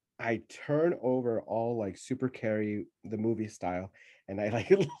 So I turn over all like Super Carry the movie style, and I like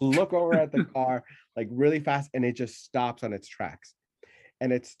look over at the car like really fast, and it just stops on its tracks.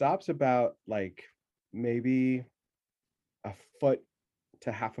 And it stops about like maybe a foot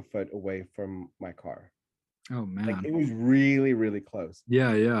to half a foot away from my car. Oh Like man. it was really, really close.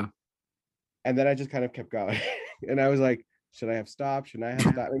 Yeah. Yeah. And then I just kind of kept going. And I was like, should I have stopped? Should I have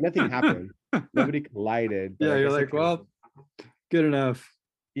stopped? I mean, nothing happened. Nobody collided, but Yeah. I You're guess like, well, good enough.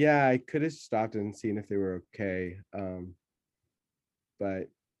 yeah, I could have stopped and seen if they were okay. But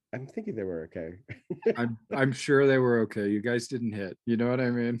I'm thinking they were okay. I'm sure they were okay. You guys didn't hit. You know what I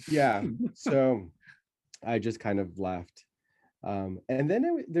mean? Yeah. So I just kind of left. And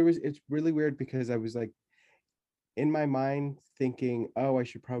then it's really weird because I was like in my mind thinking, oh, I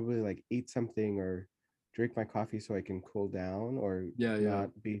should probably like eat something or drink my coffee so I can cool down or Yeah. Yeah.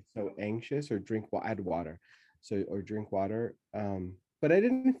 not be so anxious or add water. So, or drink water. But I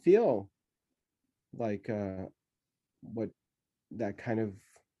didn't feel like what that kind of,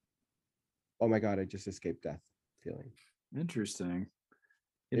 oh my God, I just escaped death feeling. Interesting.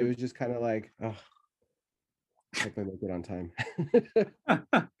 It was just kind of like, oh, hope I make it on time.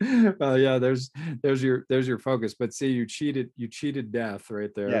 Well, yeah, there's your focus. But see, you cheated death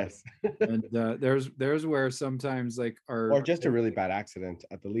right there. Yes. And there's where sometimes like Or just a really bad accident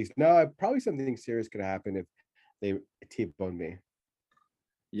at the least. No, probably something serious could happen if they T-boned me.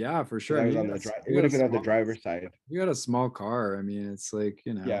 Yeah, for Because sure. I I was mean, on the drive. It would have been on the driver's side. you got a small car. I mean, it's like,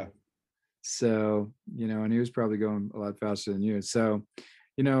 Yeah. so, and he was probably going a lot faster than you. So,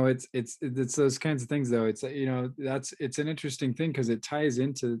 it's those kinds of things though. It's, it's an interesting thing because it ties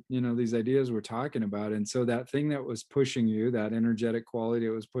into, these ideas we're talking about. And so that thing that was pushing you, that energetic quality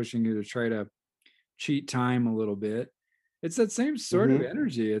that was pushing you to try to cheat time a little bit, it's that same sort of Mm-hmm.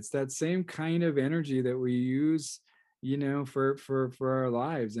 energy. It's that same kind of energy that we use, for our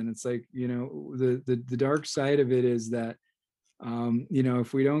lives. And it's like, the dark side of it is that,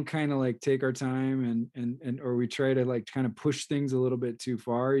 if we don't kind of like take our time and or we try to like kind of push things a little bit too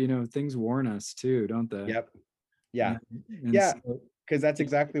far, things warn us too, don't they? Yep. Yeah. And Yeah. so, Because that's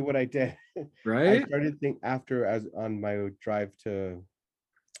exactly what I did. I right? started to think after, as on my drive to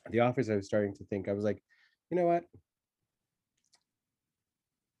the office, I was starting to think, I was like, you know what?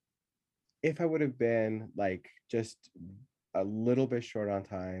 If I would have been like just a little bit short on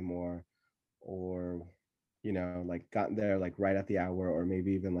time or like gotten there like right at the hour or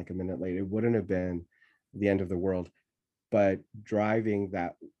maybe even like a minute late, it wouldn't have been the end of the world. But driving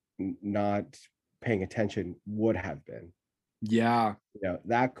that not paying attention would have been. Yeah.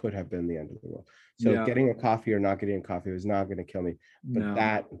 That could have been the end of the world. So Yeah. getting a coffee or not getting a coffee was not going to kill me, but No,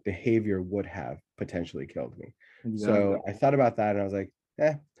 that behavior would have potentially killed me. exactly. So I thought about that and I was like,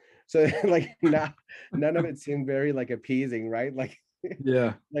 eh. So like now none of it seemed very like appeasing, right? Like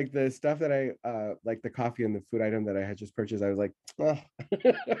Yeah. like the stuff that I like the coffee and the food item that I had just purchased, I was like, oh.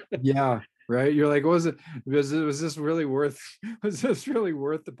 Yeah. Right. You're like, was this really worth was this really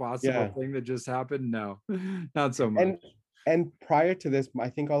worth the possible Yeah. thing that just happened? No, not so much. And prior to this, I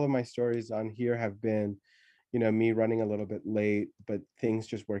think all of my stories on here have been, me running a little bit late, but things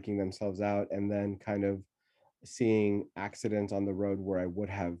just working themselves out, and then kind of seeing accidents on the road where I would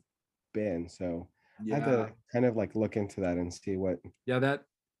have been. So I had Yeah. to kind of like look into that and see what. Yeah, that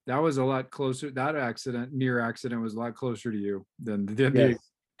was a lot closer. That near accident was a lot closer to you than Yes.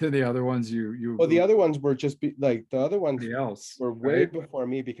 Then the other ones you Well, the other ones were just like the other ones else were way before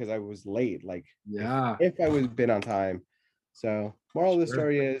me because I was late. Like yeah, if I was been on time. So moral of the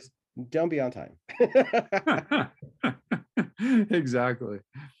story is don't be on time. exactly.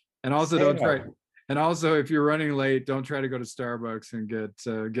 And also Stay don't at try. home. And also, if you're running late, don't try to go to Starbucks and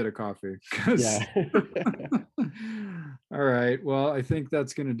get a coffee. 'Cause- Yeah. All right. Well, I think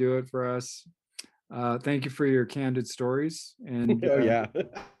that's going to do it for us. Thank you for your candid stories, and Oh yeah.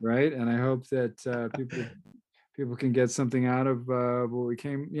 right. And I hope that people can get something out of what we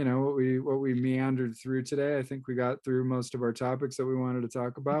came, what we meandered through today. I think we got through most of our topics that we wanted to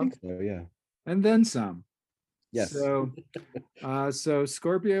talk I about, think so, yeah. and then some. Yes. So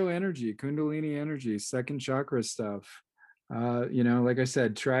Scorpio energy, Kundalini energy, second chakra stuff. Like I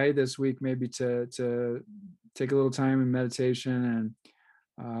said, try this week maybe to take a little time in meditation, and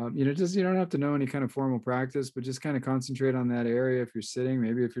just you don't have to know any kind of formal practice, but just kind of concentrate on that area. If you're sitting,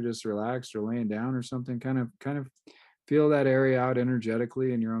 maybe if you're just relaxed or laying down or something, kind of feel that area out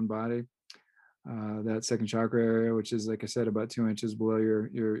energetically in your own body. That second chakra area, which is, like I said, about 2 inches below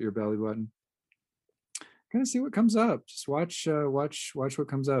your belly button. Kind of see what comes up. Just watch what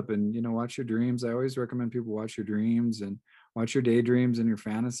comes up, and watch your dreams. I always recommend people watch your dreams and watch your daydreams and your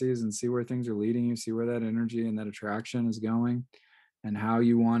fantasies, and see where things are leading you, see where that energy and that attraction is going, and how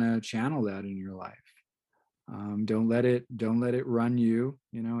you want to channel that in your life. Don't let it run you.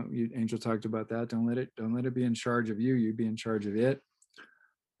 Angel talked about that. Don't let it be in charge of you. You be in charge of it.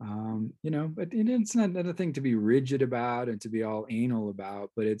 But it's not a thing to be rigid about and to be all anal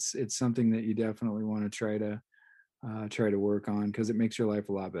about, but it's something that you definitely want to try to work on, because it makes your life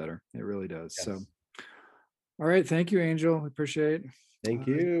a lot better. It really does. Yes. So, all right. Thank you, Angel. Appreciate Thank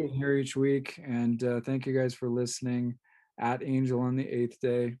you being here each week. And thank you guys for listening. At Angel on the 8th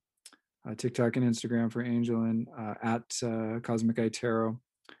Day, TikTok and Instagram for Angel, and at Cosmic Eye Tarot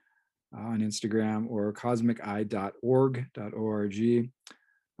on Instagram, or cosmiceye.org.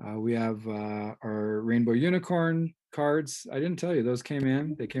 We have our Rainbow Unicorn cards. I didn't tell you, those came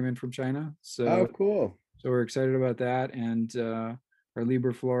in. They came in from China. So cool. So we're excited about that. And our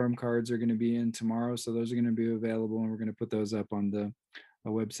Libra Florum cards are going to be in tomorrow. So those are going to be available, and we're going to put those up on the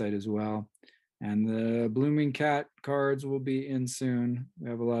website as well. And the Blooming Cat cards will be in soon.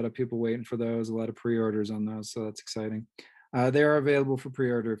 We have a lot of people waiting for those, a lot of pre-orders on those. So that's exciting. They are available for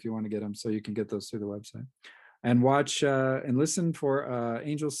pre-order if you want to get them. So you can get those through the website. And watch and listen for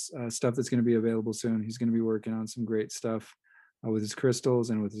Angel's stuff that's going to be available soon. He's going to be working on some great stuff with his crystals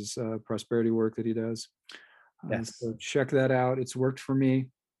and with his prosperity work that he does. Yes. So check that out. It's worked for me.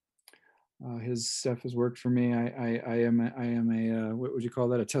 His stuff has worked for me. I am a what would you call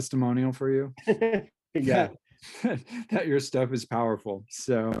that? A testimonial for you. Yeah. that your stuff is powerful.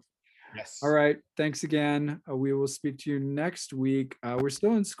 So yes. All right. Thanks again. We will speak to you next week. We're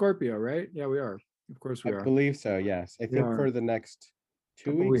still in Scorpio, right? Yeah, we are. Of course we are. I believe so. Yes. I think for the next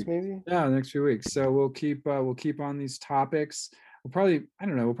 2 weeks, maybe. Yeah, the next few weeks. So we'll keep on these topics. We'll probably, I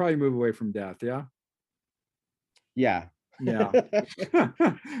don't know, we'll probably move away from death. Yeah. Yeah. Yeah.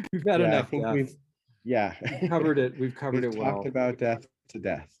 We've had enough. I think death. we've covered it. We've covered it well. Talked about death to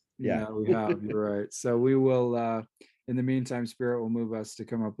death. Yeah, we have. You're right. So we will. In the meantime, Spirit will move us to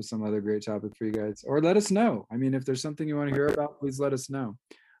come up with some other great topic for you guys, or let us know. I mean, if there's something you want to hear about, please let us know.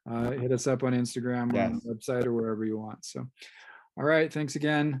 Hit us up on Instagram or on the website or wherever you want. So, all right. Thanks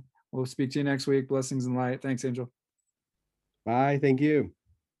again. We'll speak to you next week. Blessings and light. Thanks, Angel. Bye. Thank you.